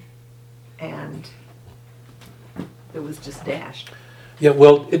understood him, and it was just dashed. Yeah,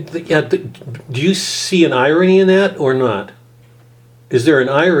 well, do you see an irony in that or not? Is there an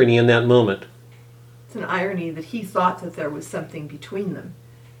irony in that moment? It's an irony that he thought that there was something between them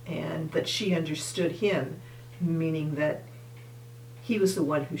and that she understood him, meaning that he was the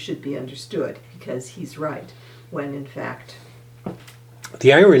one who should be understood because he's right, when in fact...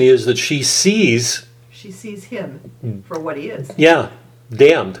 The irony is that she sees him for what he is. Yeah,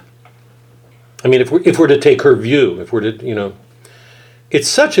 damned. If we're to take her view, if we're to, it's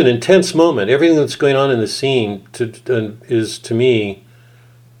such an intense moment. Everything that's going on in the scene is, to me,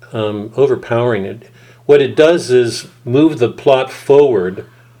 overpowering. What it does is move the plot forward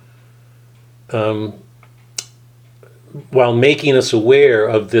while making us aware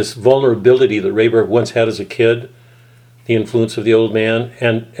of this vulnerability that Raber once had as a kid, the influence of the old man,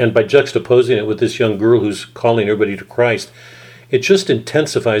 and by juxtaposing it with this young girl who's calling everybody to Christ, it just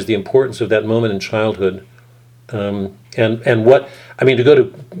intensifies the importance of that moment in childhood. And what, to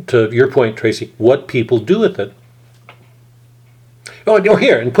go to your point, Tracy, what people do with it. Oh,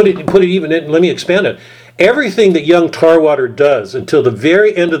 here, and put it even in, let me expand it. Everything that young Tarwater does until the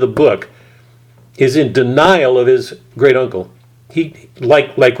very end of the book is in denial of his great uncle. He,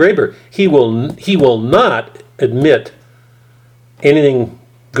 like Raber, he will not admit anything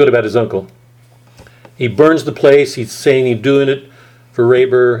good about his uncle. He burns the place. He's saying he's doing it for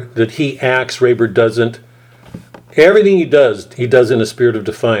Raber, that he acts, Raber doesn't. Everything he does in a spirit of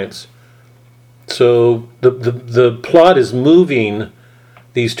defiance. So the plot is moving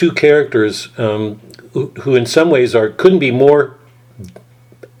these two characters who in some ways couldn't be more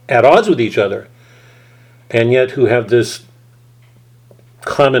at odds with each other, and yet who have this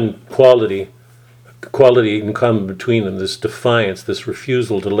common quality in common between them, this defiance, this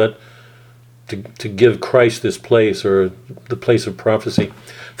refusal to give Christ this place, or the place of prophecy.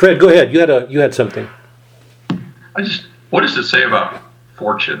 Fred, go ahead. You had something. What does it say about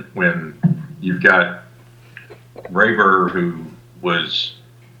fortune when you've got Raber, who was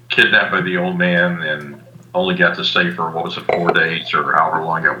kidnapped by the old man and only got to stay for 4 days or however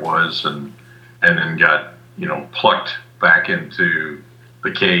long it was, and then got plucked back into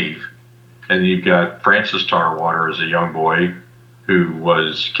the cave, and you've got Francis Tarwater as a young boy who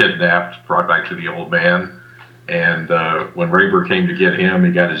was kidnapped, brought back to the old man, and when Raber came to get him,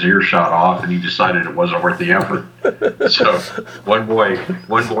 he got his ear shot off, and he decided it wasn't worth the effort. So one boy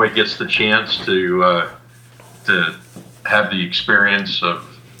gets the chance to have the experience of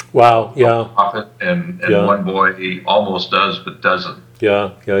prophet, and one boy almost does but doesn't.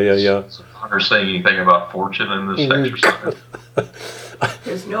 Yeah. So Connor saying anything about fortune in this exercise?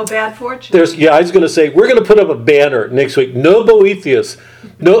 There's no bad fortune. I was going to say, we're going to put up a banner next week. No Boethius.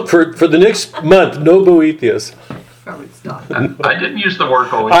 No, for the next month, no Boethius. Probably stop. I didn't use the word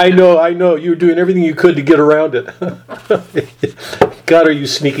Boethius. I know. You were doing everything you could to get around it. God, are you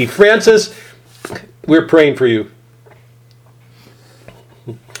sneaky. Francis, we're praying for you.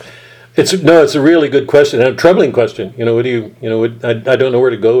 It's a really good question, and a troubling question. I don't know where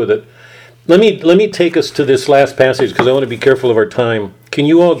to go with it. Let me take us to this last passage because I want to be careful of our time. Can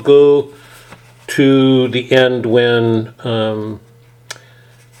you all go to the end when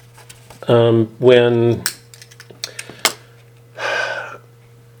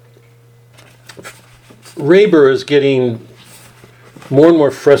Raber is getting more and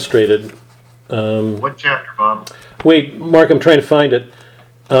more frustrated. What chapter, Bob? Wait, Mark, I'm trying to find it.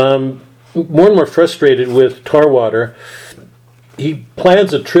 More and more frustrated with Tarwater. He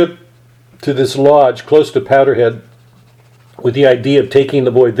plans a trip to this lodge close to Powderhead with the idea of taking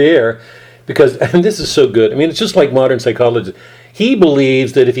the boy there because, and this is so good, I mean, it's just like modern psychology. He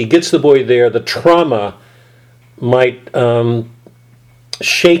believes that if he gets the boy there, the trauma might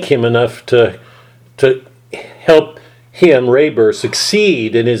shake him enough to help him, Raber,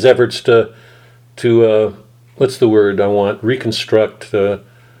 succeed in his efforts to what's the word I want? Reconstruct, to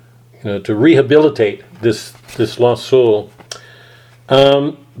rehabilitate this lost soul.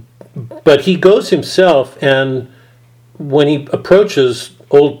 But he goes himself, and when he approaches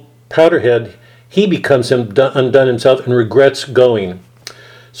old Powderhead, he becomes undone himself and regrets going.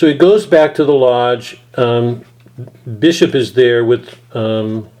 So he goes back to the lodge. Bishop is there with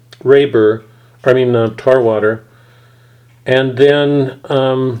Tarwater, and then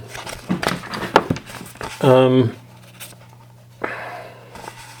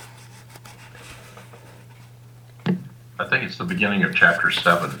I think it's the beginning of chapter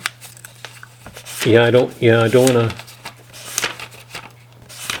 7. I don't want to.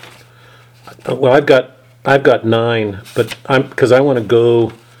 Well, I've got 9, but because I want to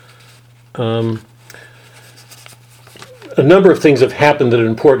go. A number of things have happened that are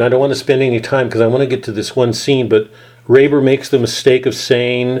important. I don't want to spend any time because I want to get to this one scene. But Raber makes the mistake of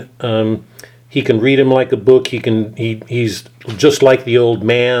saying he can read him like a book. He's just like the old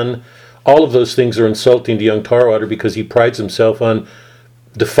man. All of those things are insulting to young Tarwater because he prides himself on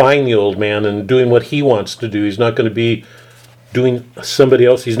defying the old man and doing what he wants to do. He's not going to be doing somebody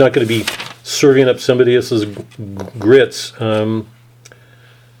else. He's not going to be serving up somebody else's grits.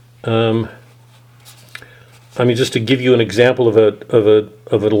 I mean, just to give you an example of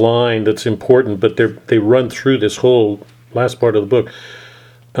a line that's important, but they run through this whole last part of the book.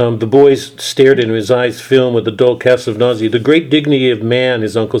 The boys stared into his eyes, filled with a dull cast of nausea. The great dignity of man,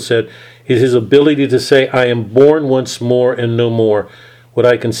 his uncle said, is his ability to say, I am born once more and no more. What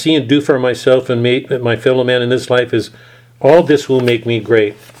I can see and do for myself and my fellow man in this life is all this will make me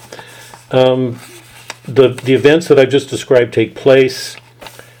great. The events that I've just described take place.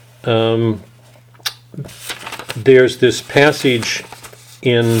 There's this passage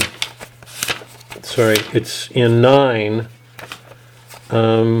it's in 9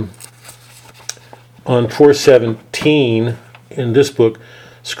 on 417 in this book.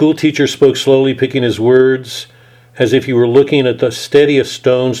 School teacher spoke slowly, picking his words as if he were looking at the steadiest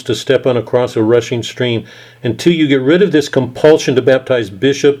stones to step on across a rushing stream. Until you get rid of this compulsion to baptize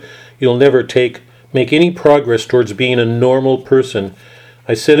Bishop, you'll never make any progress towards being a normal person.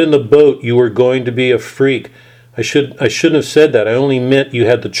 I said in the boat you were going to be a freak. I shouldn't have said that. I only meant you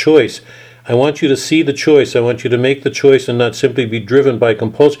had the choice. I want you to see the choice. I want you to make the choice and not simply be driven by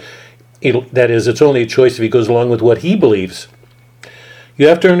compulsion. That is, it's only a choice if he goes along with what he believes. You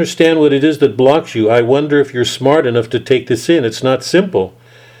have to understand what it is that blocks you. I wonder if you're smart enough to take this in. It's not simple.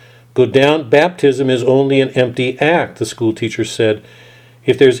 Go down. Baptism is only an empty act, the school teacher said.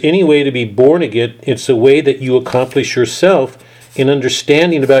 If there's any way to be born again, it's a way that you accomplish yourself in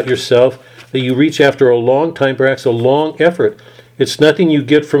understanding about yourself that you reach after a long time, perhaps a long effort. It's nothing you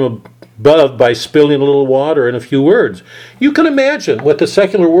get from above by spilling a little water and a few words. You can imagine what the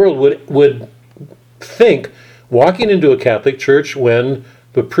secular world would think walking into a Catholic church when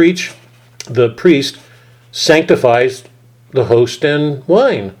the priest sanctifies the host and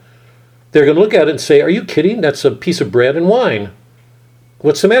wine. They're going to look at it and say, are you kidding? That's a piece of bread and wine.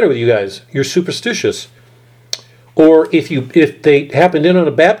 What's the matter with you guys? You're superstitious. Or if they happened in on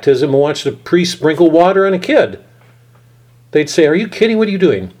a baptism and watched the priest sprinkle water on a kid, they'd say, are you kidding? What are you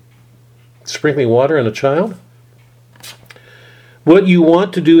doing? Sprinkling water on a child? What you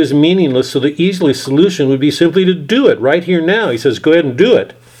want to do is meaningless, so the easiest solution would be simply to do it right here now. He says, go ahead and do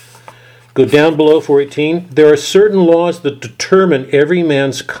it. Go down below 418. There are certain laws that determine every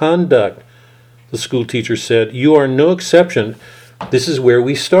man's conduct, the school teacher said. You are no exception. This is where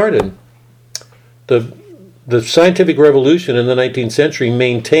we started. The the scientific revolution in the 19th century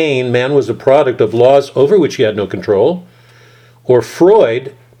maintained man was a product of laws over which he had no control, or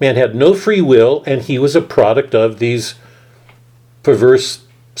Freud, man had no free will and he was a product of these perverse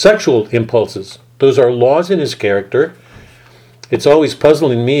sexual impulses. Those are laws in his character. It's always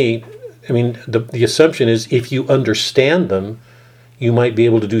puzzling me. I mean, the assumption is if you understand them, you might be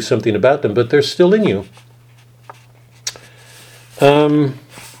able to do something about them, but they're still in you.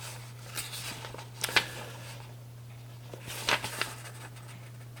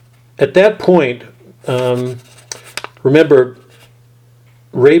 At that point, remember,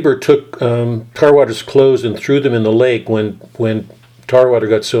 Raber took Tarwater's clothes and threw them in the lake when Tarwater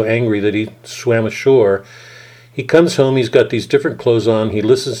got so angry that he swam ashore. He comes home, he's got these different clothes on, he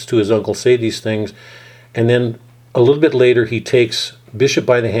listens to his uncle say these things, and then a little bit later he takes Bishop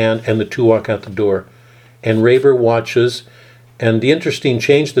by the hand and the two walk out the door. And Raber watches, and the interesting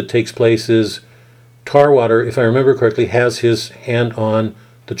change that takes place is Tarwater, if I remember correctly, has his hand on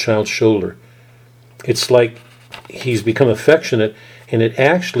the child's shoulder. It's like he's become affectionate, and it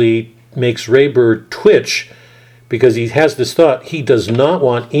actually makes Raber twitch because he has this thought he does not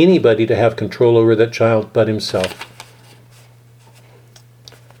want anybody to have control over that child but himself.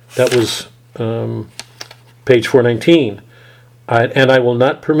 That was page 419. And I will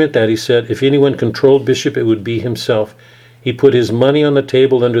not permit that, he said. If anyone controlled Bishop, it would be himself. He put his money on the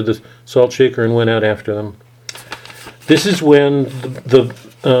table under the salt shaker and went out after them. This is when the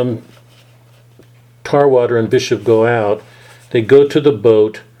Tarwater and Bishop go out. They go to the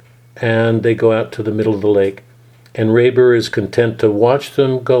boat and they go out to the middle of the lake. And Raber is content to watch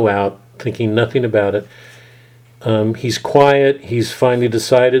them go out, thinking nothing about it. He's quiet. He's finally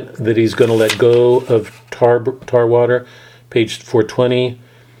decided that he's going to let go of Tarwater. Page 420.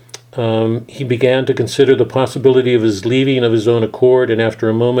 He began to consider the possibility of his leaving of his own accord, and after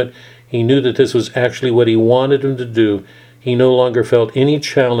a moment he knew that this was actually what he wanted him to do. He no longer felt any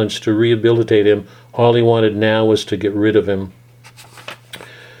challenge to rehabilitate him. All he wanted now was to get rid of him.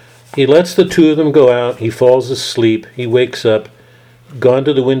 He lets the two of them go out. He falls asleep. He wakes up, gone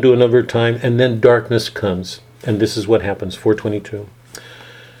to the window a number of times, and then darkness comes. And this is what happens, 422.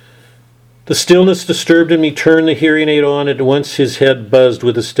 The stillness disturbed him. He turned the hearing aid on. At once his head buzzed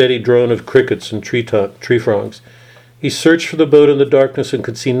with a steady drone of crickets and tree frogs. He searched for the boat in the darkness and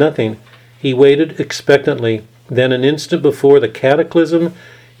could see nothing. He waited expectantly. Then an instant before the cataclysm,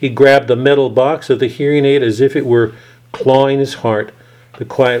 he grabbed the metal box of the hearing aid as if it were clawing his heart. The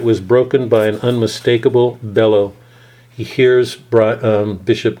quiet was broken by an unmistakable bellow. He hears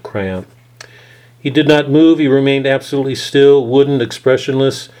Bishop cry out. He did not move. He remained absolutely still, wooden,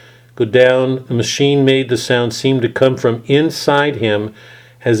 expressionless. Go down. The machine made the sound seem to come from inside him,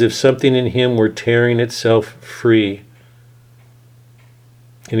 as if something in him were tearing itself free.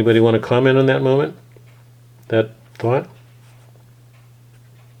 Anybody want to comment on that moment? That thought?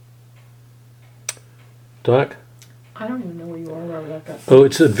 Doc? I don't even know where you are, Robert. Oh,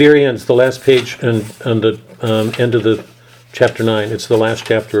 it's the very end. It's the last page and on the end of the chapter 9. It's the last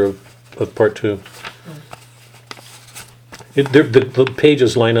chapter of part 2. The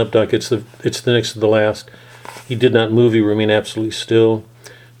pages line up, Doc. It's the next to the last. He did not move. He remained absolutely still.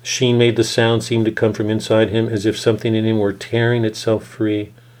 The machine made the sound seem to come from inside him, as if something in him were tearing itself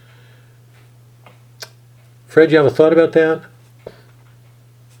free. Fred, you have a thought about that?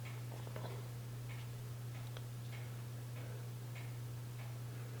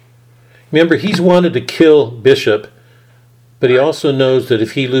 Remember, he's wanted to kill Bishop, but he also knows that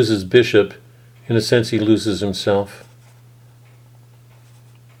if he loses Bishop, in a sense, he loses himself.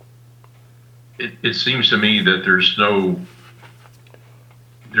 It seems to me that there's no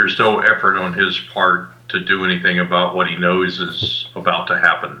effort on his part to do anything about what he knows is about to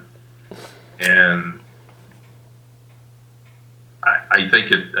happen. And I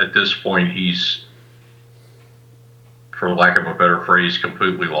think at this point he's, for lack of a better phrase,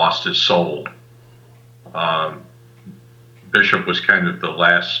 completely lost his soul. Bishop was kind of the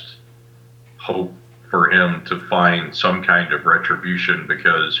last hope for him to find some kind of retribution,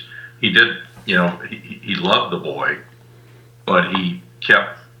 because he did, he loved the boy, but he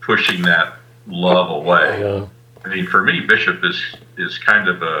kept pushing that love away. Yeah. I mean, for me, Bishop is kind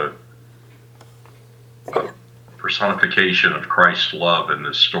of a personification of Christ's love in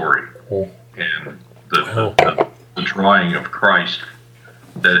this story. And the drawing of Christ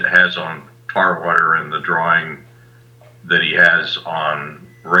that it has on Tarwater and the drawing that he has on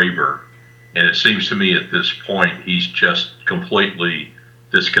Raber. And it seems to me at this point he's just completely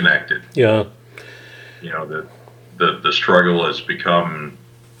disconnected. Yeah. The struggle has become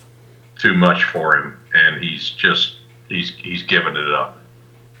too much for him, and he's given it up.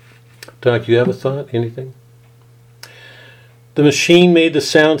 Doc, you have a thought? Anything? The machine made the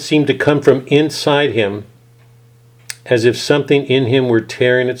sound seem to come from inside him, as if something in him were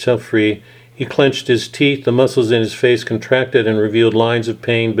tearing itself free. He clenched his teeth. The muscles in his face contracted and revealed lines of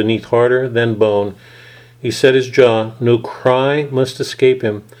pain beneath harder than bone. He set his jaw. No cry must escape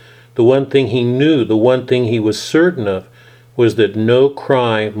him. The one thing he knew, the one thing he was certain of, was that no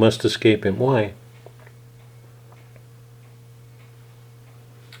cry must escape him. Why?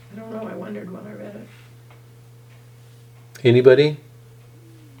 I don't know. I wondered when I read it. Anybody?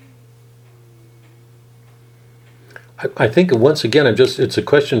 I think once again, it's a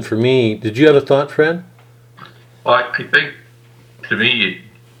question for me. Did you have a thought, Fred? Well, I think to me,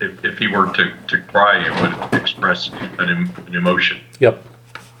 if he were to cry, it would express an emotion. Yep.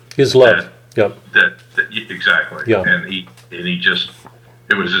 His love. Yep. That exactly. Yeah. And he just,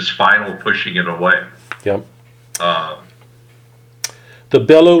 it was his final pushing it away. Yep. The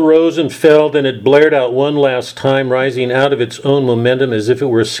bellow rose and fell, then it blared out one last time, rising out of its own momentum as if it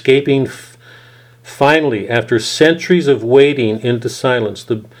were escaping finally, after centuries of waiting, into silence.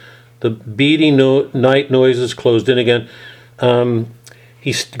 The beating night noises closed in again.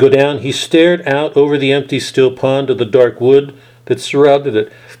 He stared out over the empty still pond to the dark wood that surrounded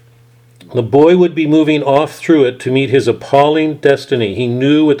it. The boy would be moving off through it to meet his appalling destiny. He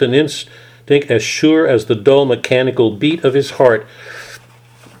knew with an instinct as sure as the dull mechanical beat of his heart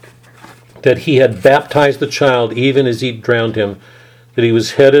that he had baptized the child even as he drowned him, that he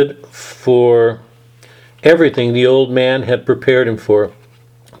was headed for everything the old man had prepared him for,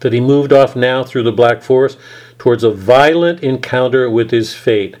 that he moved off now through the black forest towards a violent encounter with his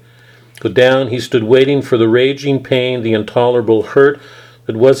fate. Go down, he stood waiting for the raging pain, the intolerable hurt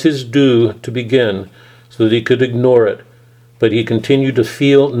that was his due to begin, so that he could ignore it. But he continued to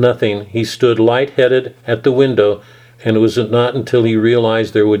feel nothing. He stood light-headed at the window, and it was not until he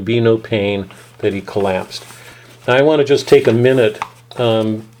realized there would be no pain that he collapsed. Now, I want to just take a minute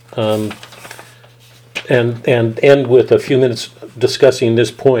and end with a few minutes discussing this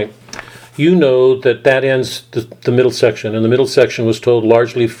point. You know that ends the middle section, and the middle section was told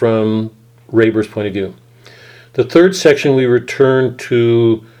largely from Raber's point of view. The third section, we return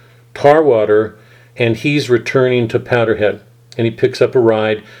to Tarwater, and he's returning to Powderhead, and he picks up a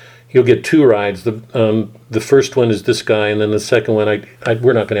ride. He'll get two rides. The first one is this guy, and then the second one,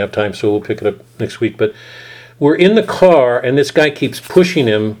 we're not going to have time, so we'll pick it up next week. But we're in the car, and this guy keeps pushing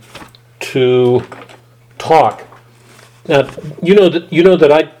him to talk. Now, you know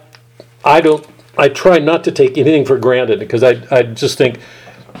that I try not to take anything for granted, because I just think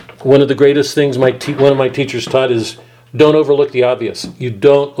one of the greatest things one of my teachers taught is don't overlook the obvious. You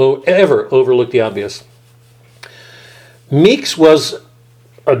don't ever overlook the obvious. Meeks was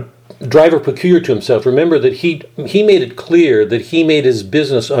a driver peculiar to himself. Remember that he made it clear that he made his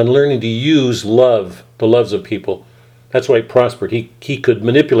business on learning to use the loves of people. That's why he prospered. He could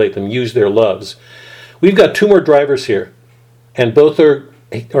manipulate them, use their loves. We've got two more drivers here, and both are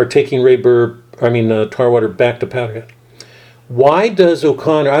taking Tarwater back to Powderhead. Why does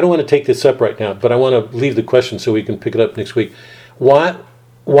O'Connor, I don't want to take this up right now, but I want to leave the question so we can pick it up next week. Why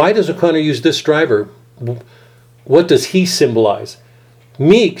does O'Connor use this driver? What does he symbolize?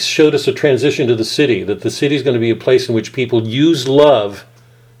 Meeks showed us a transition to the city, that the city is going to be a place in which people use love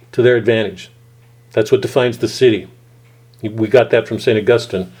to their advantage. That's what defines the city. We got that from St.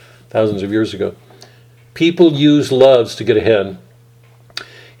 Augustine thousands of years ago. People use loves to get ahead.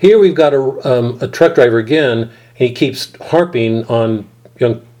 Here we've got a truck driver again, and he keeps harping on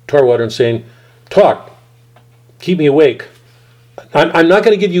young Tarwater and saying, talk, keep me awake. I'm not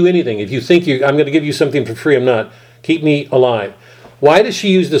going to give you anything. If you think I'm going to give you something for free, I'm not. Keep me alive. Why does she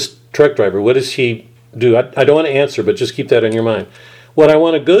use this truck driver? What does she do? I don't want to answer, but just keep that in your mind. What I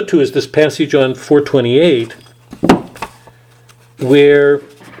want to go to is this passage on 428, where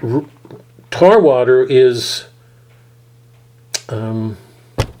Tarwater is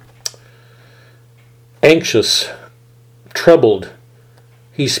anxious, troubled.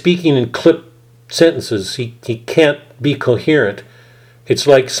 He's speaking in clipped sentences. He can't be coherent. It's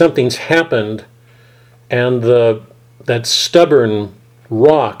like something's happened, and that stubborn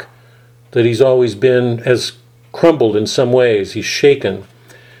rock that he's always been has crumbled in some ways. He's shaken.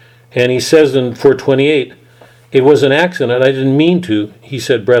 And he says in 428, it was an accident. I didn't mean to, he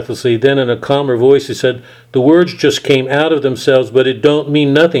said breathlessly. Then in a calmer voice he said, the words just came out of themselves, but it don't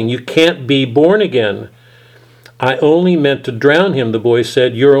mean nothing. You can't be born again. I only meant to drown him, the boy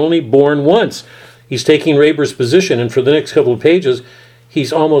said. You're only born once. He's taking Raber's position, and for the next couple of pages,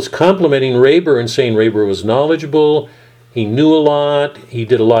 he's almost complimenting Raber and saying Raber was knowledgeable, he knew a lot, he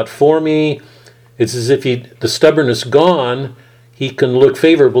did a lot for me. It's as if the stubbornness gone, he can look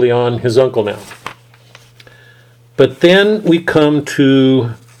favorably on his uncle now. But then we come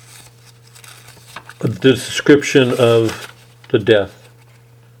to the description of the death.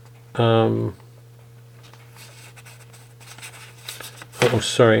 Oh,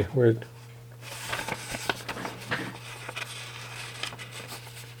 sorry.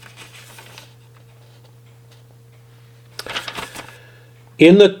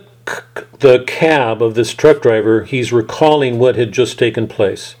 In the cab of this truck driver, he's recalling what had just taken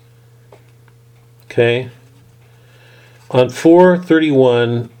place. Okay? On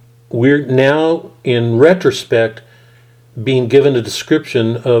 431, we're now, in retrospect, being given a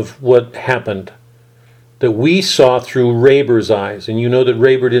description of what happened that we saw through Raber's eyes. And you know that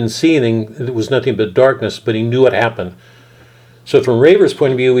Raber didn't see anything. It was nothing but darkness, but he knew what happened. So from Raber's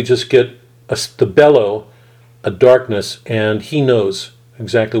point of view, we just get the bellow, a darkness, and he knows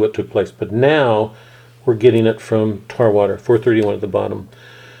exactly what took place. But now we're getting it from Tarwater, 431 at the bottom.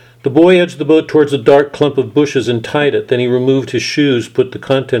 The boy edged the boat towards a dark clump of bushes and tied it. Then he removed his shoes, put the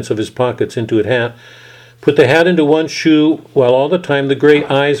contents of his pockets into a hat, put the hat into one shoe, while all the time the gray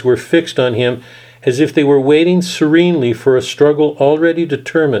eyes were fixed on him as if they were waiting serenely for a struggle already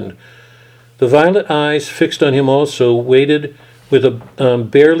determined. The violet eyes, fixed on him also, waited with a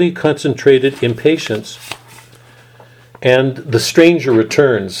barely concentrated impatience. And the stranger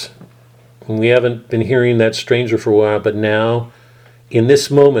returns. And we haven't been hearing that stranger for a while, but now, in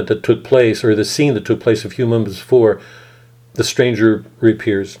this moment that took place, or the scene that took place a few moments before, the stranger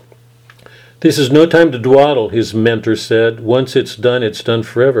reappears. "This is no time to dawdle," his mentor said. "Once it's done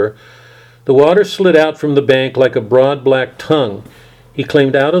forever." The water slid out from the bank like a broad black tongue. He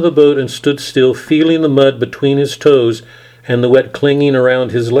climbed out of the boat and stood still, feeling the mud between his toes and the wet clinging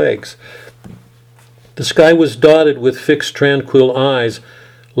around his legs. The sky was dotted with fixed, tranquil eyes,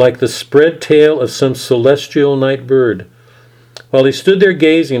 like the spread tail of some celestial night bird. While he stood there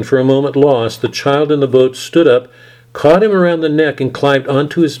gazing, for a moment lost, the child in the boat stood up, caught him around the neck, and climbed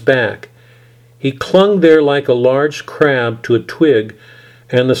onto his back. He clung there like a large crab to a twig,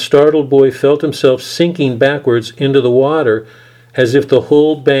 and the startled boy felt himself sinking backwards into the water as if the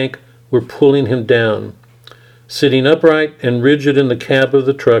whole bank were pulling him down. Sitting upright and rigid in the cab of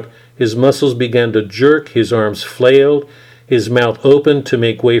the truck, his muscles began to jerk, his arms flailed, his mouth opened to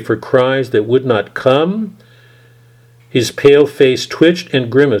make way for cries that would not come. His pale face twitched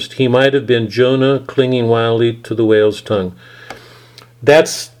and grimaced. He might have been Jonah clinging wildly to the whale's tongue.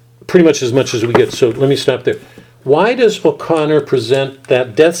 That's pretty much as we get. So let me stop there. Why does O'Connor present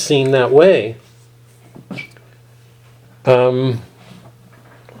that death scene that way?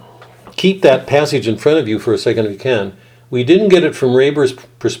 Keep that passage in front of you for a second if you can. We didn't get it from Raber's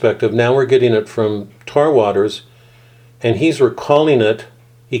perspective. Now we're getting it from Tarwater's, and he's recalling it.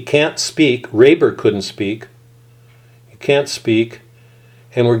 He can't speak. Raber couldn't speak. He can't speak.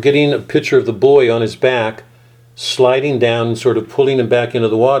 And we're getting a picture of the boy on his back sliding down and sort of pulling him back into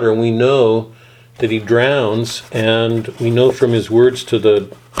the water, and we know that he drowns, and we know from his words to the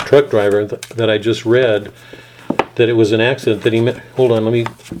truck driver that I just read that it was an accident that he met. Hold on,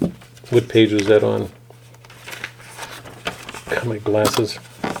 what page was that on? Got my glasses.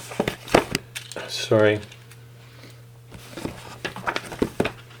 Sorry.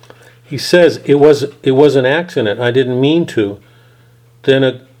 He says, it was an accident. I didn't mean to. Then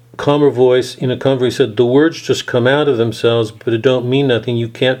a calmer voice in a conversation said, "The words just come out of themselves, but it don't mean nothing. You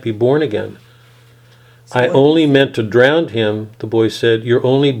can't be born again." "I only meant to drown him," the boy said. "You're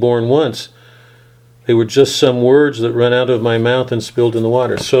only born once. They were just some words that ran out of my mouth and spilled in the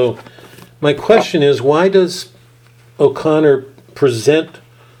water." So my question is, why does O'Connor present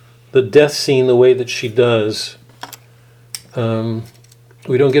the death scene the way that she does?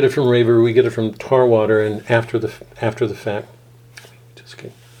 We don't get it from Raber, we get it from Tarwater and after the fact. Just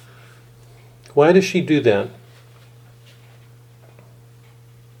kidding. Why does she do that?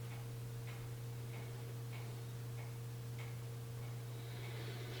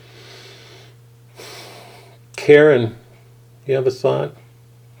 Karen, you have a thought?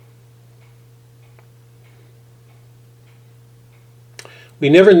 We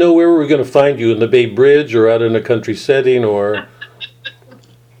never know where we're going to find you, in the Bay Bridge or out in a country setting or...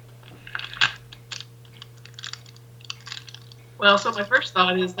 Well, so my first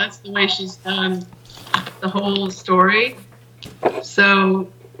thought is that's the way she's done the whole story. So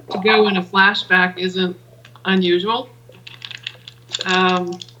to go in a flashback isn't unusual.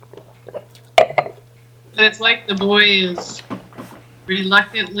 And it's like the boy is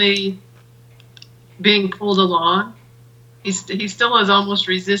reluctantly being pulled along. He still is almost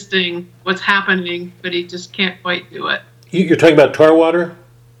resisting what's happening, but he just can't quite do it. You're talking about Tarwater?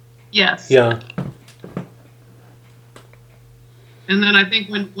 Yes. Yeah. And then I think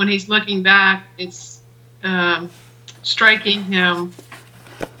when he's looking back, it's striking him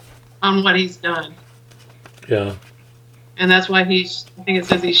on what he's done. Yeah. And that's why I think it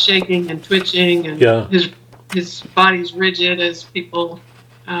says he's shaking and twitching, and Yeah. his body's rigid as people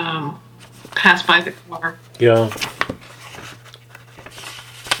pass by the car. Yeah.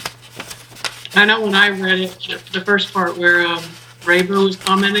 I know when I read it, the first part where Rayber was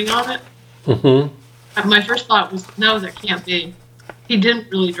commenting on it, Mm-hmm. my first thought was, no, that can't be. He didn't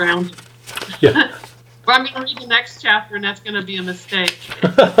really drown him. Yeah. Well, I'm going to read the next chapter, and that's going to be a mistake.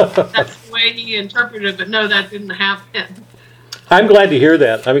 That's the way he interpreted it, but no, that didn't happen. I'm glad to hear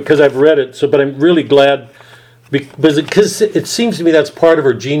that. I mean, because I've read it, but I'm really glad because it seems to me that's part of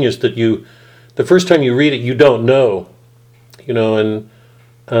her genius that the first time you read it, you don't know, and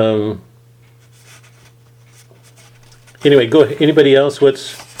anyway, go ahead. Anybody else?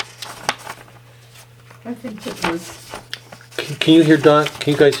 I think it was. Can you hear Don?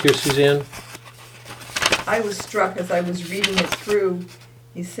 Can you guys hear Suzanne? I was struck as I was reading it through.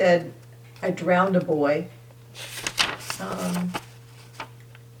 He said, "I drowned a boy," and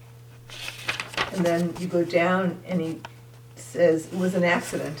then you go down, and he says it was an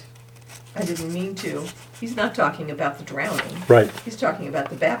accident. I didn't mean to. He's not talking about the drowning. Right. He's talking about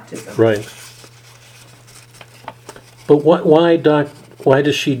the baptism. Right. But why, Doc? Why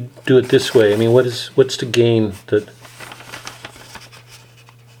does she do it this way? I mean, what's to gain that?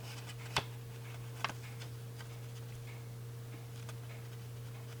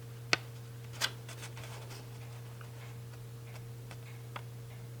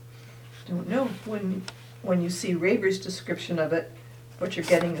 Don't know. When you see Raber's description of it, what you're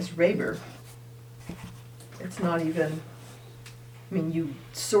getting is Raber. It's not even. I mean, you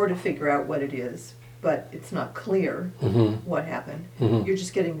sort of figure out what it is, but it's not clear what happened. You're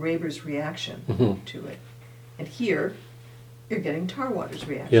just getting Raber's reaction to it. And here, you're getting Tarwater's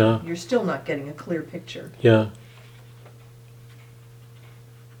reaction. Yeah. You're still not getting a clear picture. Yeah.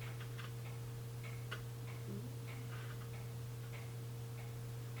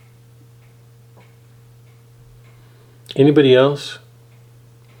 Anybody else?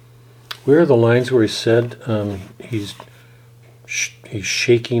 Where are the lines where he said he's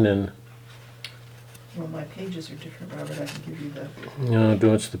shaking and? Well, my pages are different, Robert. I can give you the.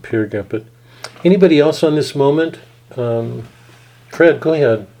 No, it's the paragraph. But anybody else on this moment? Fred, go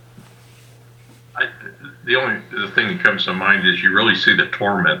ahead. The thing that comes to mind is you really see the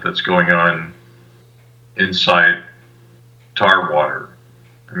torment that's going on inside Tarwater.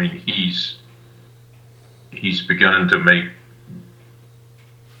 I mean, he's begun to make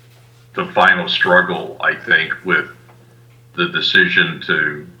the final struggle, I think, with the decision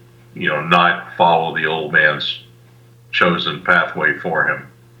to, not follow the old man's chosen pathway for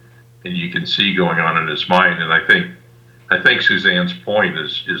him. And you can see going on in his mind. And I think Suzanne's point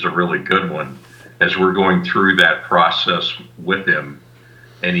is a really good one. As we're going through that process with him,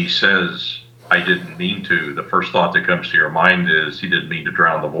 and he says, I didn't mean to, the first thought that comes to your mind is he didn't mean to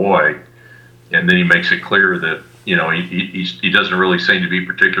drown the boy. And then he makes it clear that, he doesn't really seem to be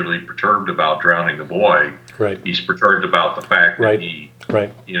particularly perturbed about drowning the boy. Right. He's perturbed about the fact that he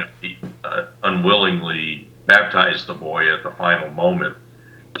unwillingly baptized the boy at the final moment.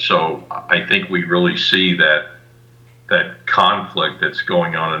 So I think we really see that conflict that's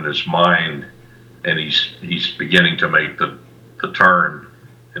going on in his mind, and he's beginning to make the turn,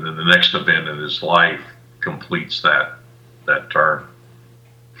 and then the next event in his life completes that turn.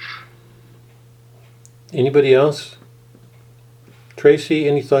 Anybody else? Tracy,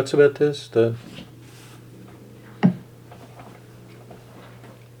 any thoughts about this?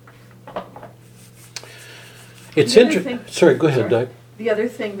 It's interesting. Sorry, go ahead, Doug. The other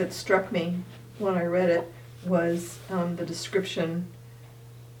thing that struck me when I read it was the description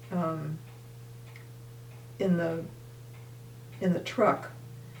in the truck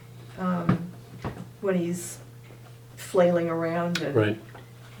when he's flailing around and right.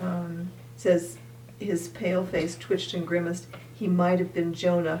 Says his pale face twitched and grimaced. He might have been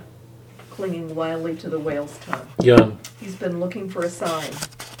Jonah clinging wildly to the whale's tongue. Yeah. He's been looking for a sign.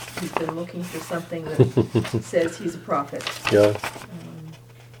 He's been looking for something that says he's a prophet. Yeah.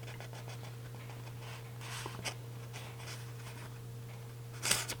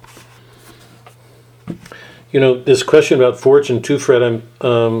 This question about fortune too, Fred.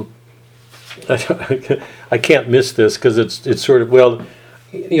 I can't miss this because it's sort of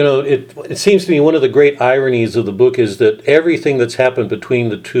it seems to me one of the great ironies of the book is that everything that's happened between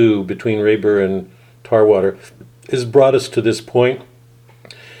Rayber and Tarwater, has brought us to this point.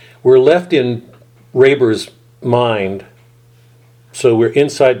 We're left in Rayber's mind, so we're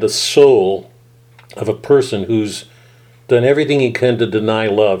inside the soul of a person who's done everything he can to deny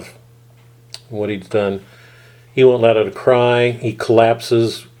love, what he's done. He won't let out a cry. He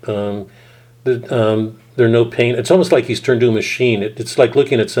collapses. There's no pain. It's almost like he's turned to a machine. It's like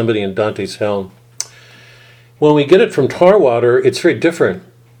looking at somebody in Dante's Hell. When we get it from Tarwater, it's very different.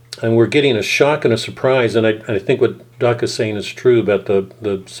 And we're getting a shock and a surprise. And I think what Doc is saying is true about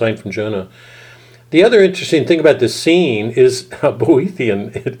the sign from Jonah. The other interesting thing about this scene is how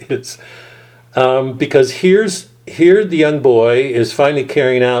Boethian it is. Because here the young boy is finally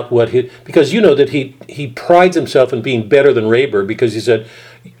carrying out because you know that he prides himself in being better than Raber, because he said,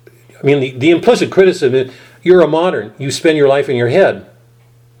 I mean, the implicit criticism is, you're a modern. You spend your life in your head.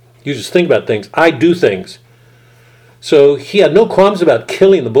 You just think about things. I do things. So he had no qualms about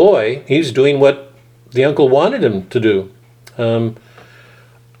killing the boy. He was doing what the uncle wanted him to do.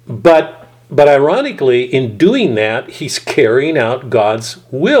 But ironically, in doing that, he's carrying out God's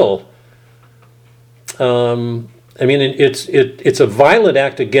will. I mean, it's a violent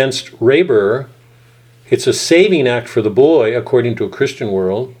act against Raber. It's a saving act for the boy, according to a Christian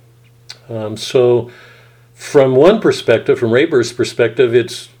world. So, from one perspective, from Raber's perspective,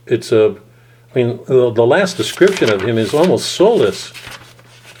 the last description of him is almost soulless.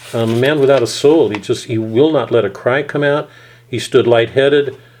 A man without a soul. He will not let a cry come out. He stood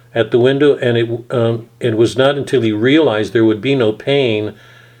lightheaded at the window, and it was not until he realized there would be no pain.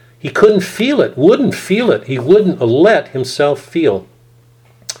 He couldn't feel it, wouldn't feel it. He wouldn't let himself feel.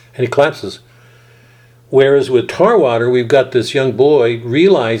 And he collapses. Whereas with Tarwater, we've got this young boy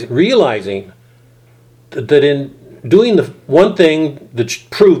realizing that in doing the one thing that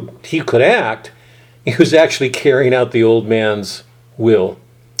proved he could act, he was actually carrying out the old man's will.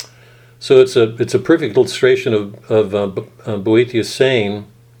 So it's a perfect illustration of Boethius saying,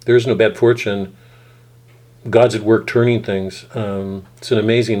 there is no bad fortune. God's at work turning things. It's an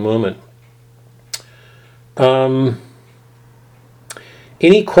amazing moment.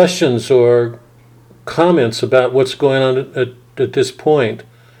 Any questions or comments about what's going on at this point?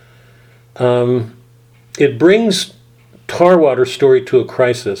 It brings Tarwater's story to a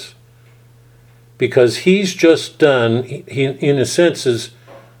crisis, because he's just done, he in a sense is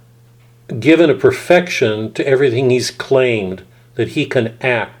given a perfection to everything he's claimed, that he can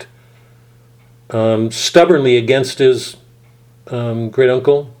act stubbornly against his great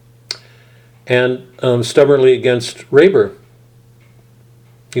uncle, and stubbornly against Raber.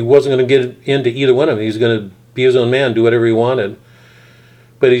 He wasn't going to get into either one of them. He was going to be his own man, do whatever he wanted.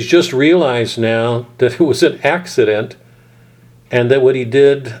 But he's just realized now that it was an accident, and that what he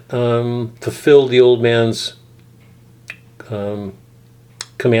did fulfilled the old man's command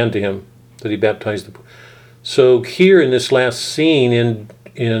to him, that he baptized the boy. So here in this last scene,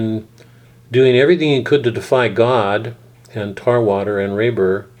 in doing everything he could to defy God and Tarwater and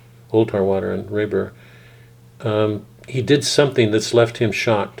Raber, old Tarwater and Raber, he did something that's left him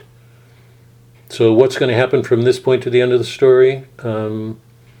shocked. So what's going to happen from this point to the end of the story?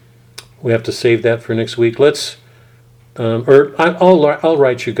 We have to save that for next week. I'll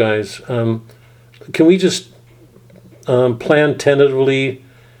write you guys. Can we just plan tentatively?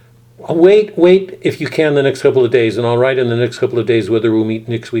 Wait if you can the next couple of days, and I'll write in the next couple of days whether we'll meet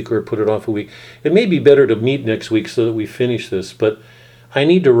next week or put it off a week. It may be better to meet next week so that we finish this, but I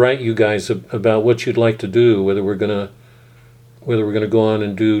need to write you guys about what you'd like to do, whether we're gonna go on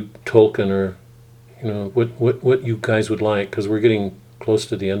and do Tolkien, or what you guys would like, because we're getting close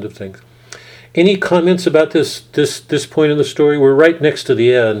to the end of things. Any comments about this point in the story? We're right next to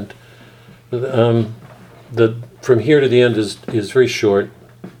the end. From here to the end is very short.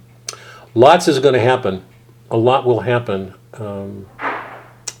 Lots is going to happen. A lot will happen.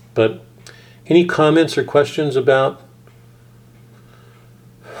 But any comments or questions about?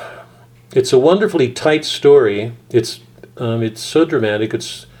 It's a wonderfully tight story. It's so dramatic.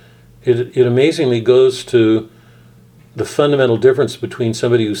 It amazingly goes to the fundamental difference between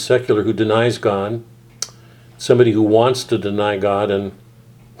somebody who's secular, who denies God, somebody who wants to deny God and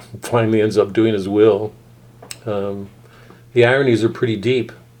finally ends up doing his will. The ironies are pretty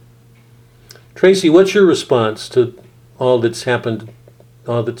deep. Tracy, what's your response to all that's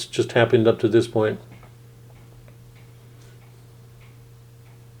just happened up to this point?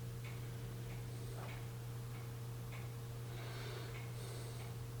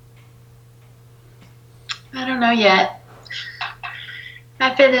 I don't know yet.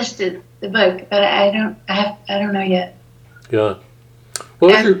 I finished the book, but I don't know yet. Yeah.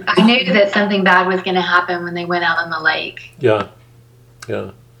 I knew that something bad was going to happen when they went out on the lake. Yeah.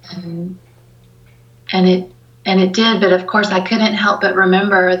 And it did, but of course I couldn't help but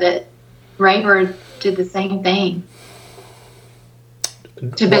remember that Raber did the same thing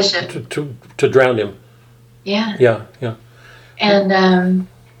to Bishop. To drown him. Yeah. Yeah. And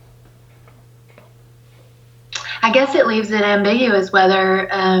I guess it leaves it ambiguous whether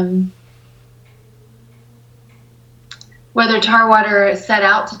Tarwater set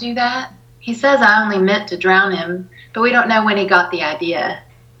out to do that. He says, I only meant to drown him, but we don't know when he got the idea.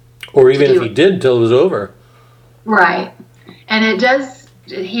 Or even if he did until it was over. Right. And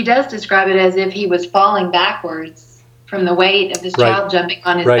he does describe it as if he was falling backwards from the weight of this child jumping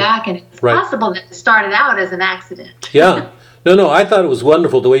on his back, and it's possible that it started out as an accident. Yeah. No, I thought it was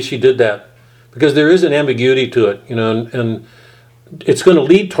wonderful the way she did that, because there is an ambiguity to it, and it's going to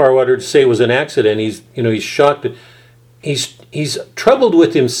lead Tarwater to say it was an accident. He's shocked. He's troubled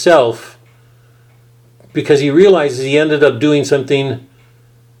with himself because he realizes he ended up doing something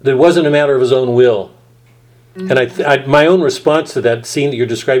that wasn't a matter of his own will. Mm-hmm. And I my own response to that scene that you're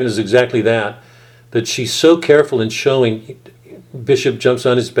describing is exactly that she's so careful in showing Bishop jumps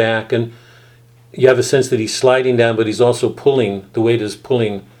on his back, and you have a sense that he's sliding down, but he's also pulling, the weight is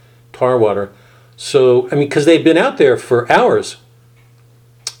pulling Tarwater. So, I mean, because they've been out there for hours.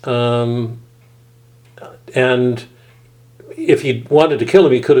 And if he wanted to kill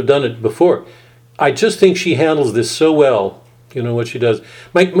him, he could have done it before. I just think she handles this so well, what she does.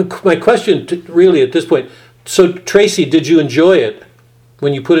 My question really at this point, so Tracy, did you enjoy it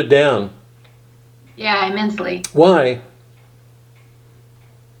when you put it down? Yeah, immensely. Why?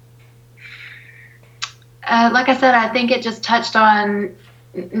 Like I said, I think it just touched on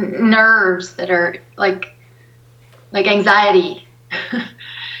nerves that are like anxiety.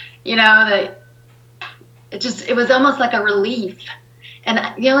 That it was almost like a relief. And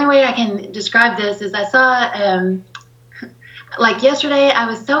the only way I can describe this is I saw, like yesterday, I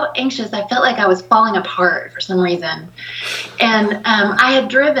was so anxious. I felt like I was falling apart for some reason. And I had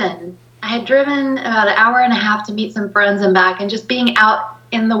driven about an hour and a half to meet some friends and back, and just being out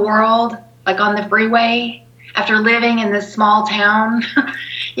in the world, like on the freeway, after living in this small town,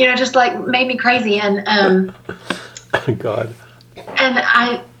 just like made me crazy. And oh God. And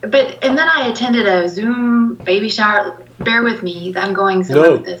then I attended a Zoom baby shower. Bear with me, I'm going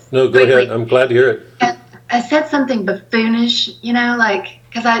somewhere with this. No, go quickly. ahead. I'm glad to hear it. And I said something buffoonish,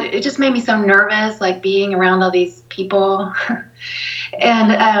 because it just made me so nervous, like being around all these people,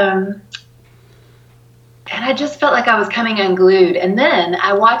 and I just felt like I was coming unglued. And then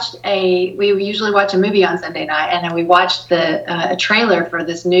I watched we usually watch a movie on Sunday night, and we watched a trailer for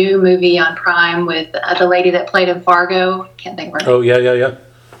this new movie on Prime with the lady that played in Fargo. Can't think of her name. Oh, yeah.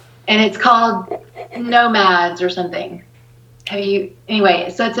 And it's called Nomads or something. Anyway,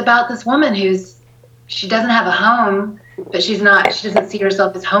 so it's about this woman she doesn't have a home, but she doesn't see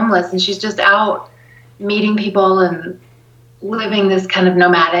herself as homeless, and she's just out meeting people and living this kind of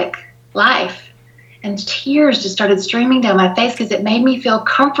nomadic life. And tears just started streaming down my face because it made me feel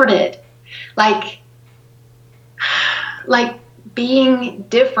comforted. Like being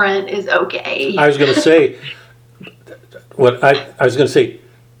different is okay. I was going to say,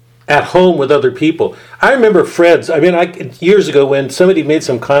 at home with other people. I remember Fred's, years ago when somebody made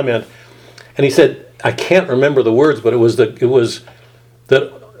some comment, and he said, I can't remember the words, but it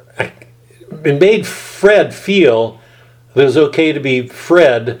made Fred feel that it was okay to be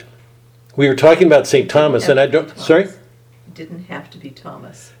Fred. We were talking about St. Thomas, and sorry? It didn't have to be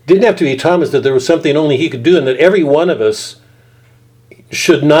Thomas. Didn't have to be Thomas, that there was something only he could do, and that every one of us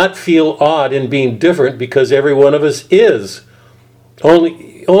should not feel odd in being different, because every one of us is.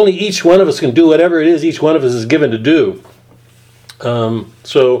 Only each one of us can do whatever it is each one of us is given to do.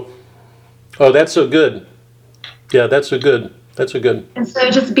 That's so good. Yeah, that's so good. And so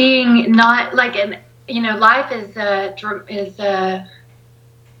just being not like, life is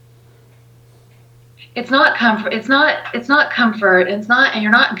it's not comfort. It's not comfort. And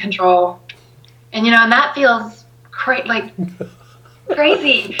you're not in control. And and that feels crazy.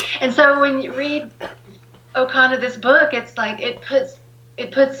 And so when you read O'Connor this book, it's like it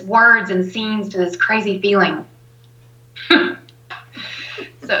puts words and scenes to this crazy feeling. So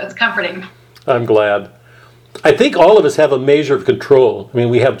it's comforting. I'm glad. I think all of us have a measure of control. I mean,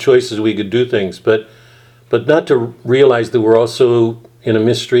 we have choices, we could do things, but not to realize that we're also in a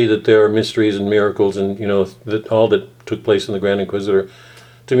mystery, that there are mysteries and miracles, and that all that took place in the Grand Inquisitor.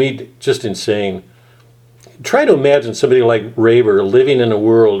 To me, just insane. Try to imagine somebody like Raber living in a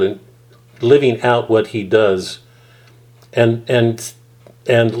world and living out what he does, and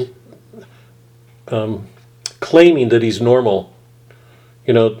claiming that he's normal.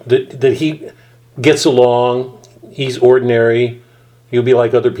 That he gets along, he's ordinary, he'll be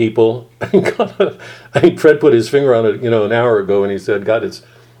like other people. Fred put his finger on it, an hour ago, and he said, God, it's...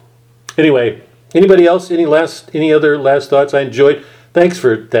 Anyway, anybody else, any other last thoughts? I enjoyed... Thanks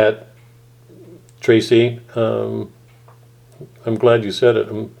for that, Tracy. I'm glad you said it.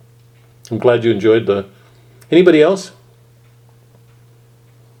 I'm glad you enjoyed the Anybody else?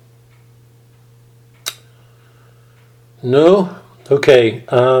 No? Okay.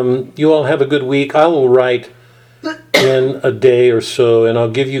 You all have a good week. I will write in a day or so, and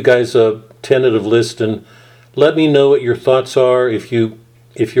I'll give you guys a tentative list, and let me know what your thoughts are, if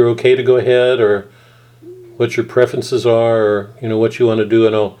you're okay to go ahead, or what your preferences are, or what you want to do,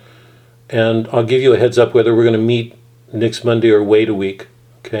 and I'll give you a heads up whether we're going to meet next Monday or wait a week.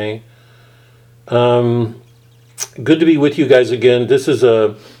 Okay. Good to be with you guys again. This is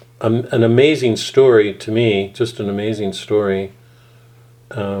an amazing story to me, just an amazing story.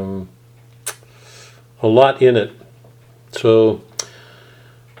 A lot in it. So,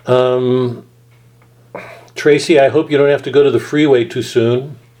 Tracy, I hope you don't have to go to the freeway too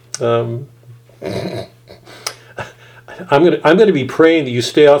soon. I'm gonna be praying that you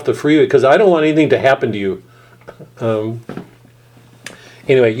stay off the freeway, because I don't want anything to happen to you.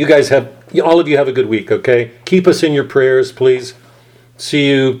 Anyway, you guys all of you have a good week. Okay, keep us in your prayers, please. See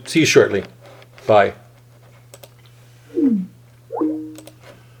you shortly. Bye.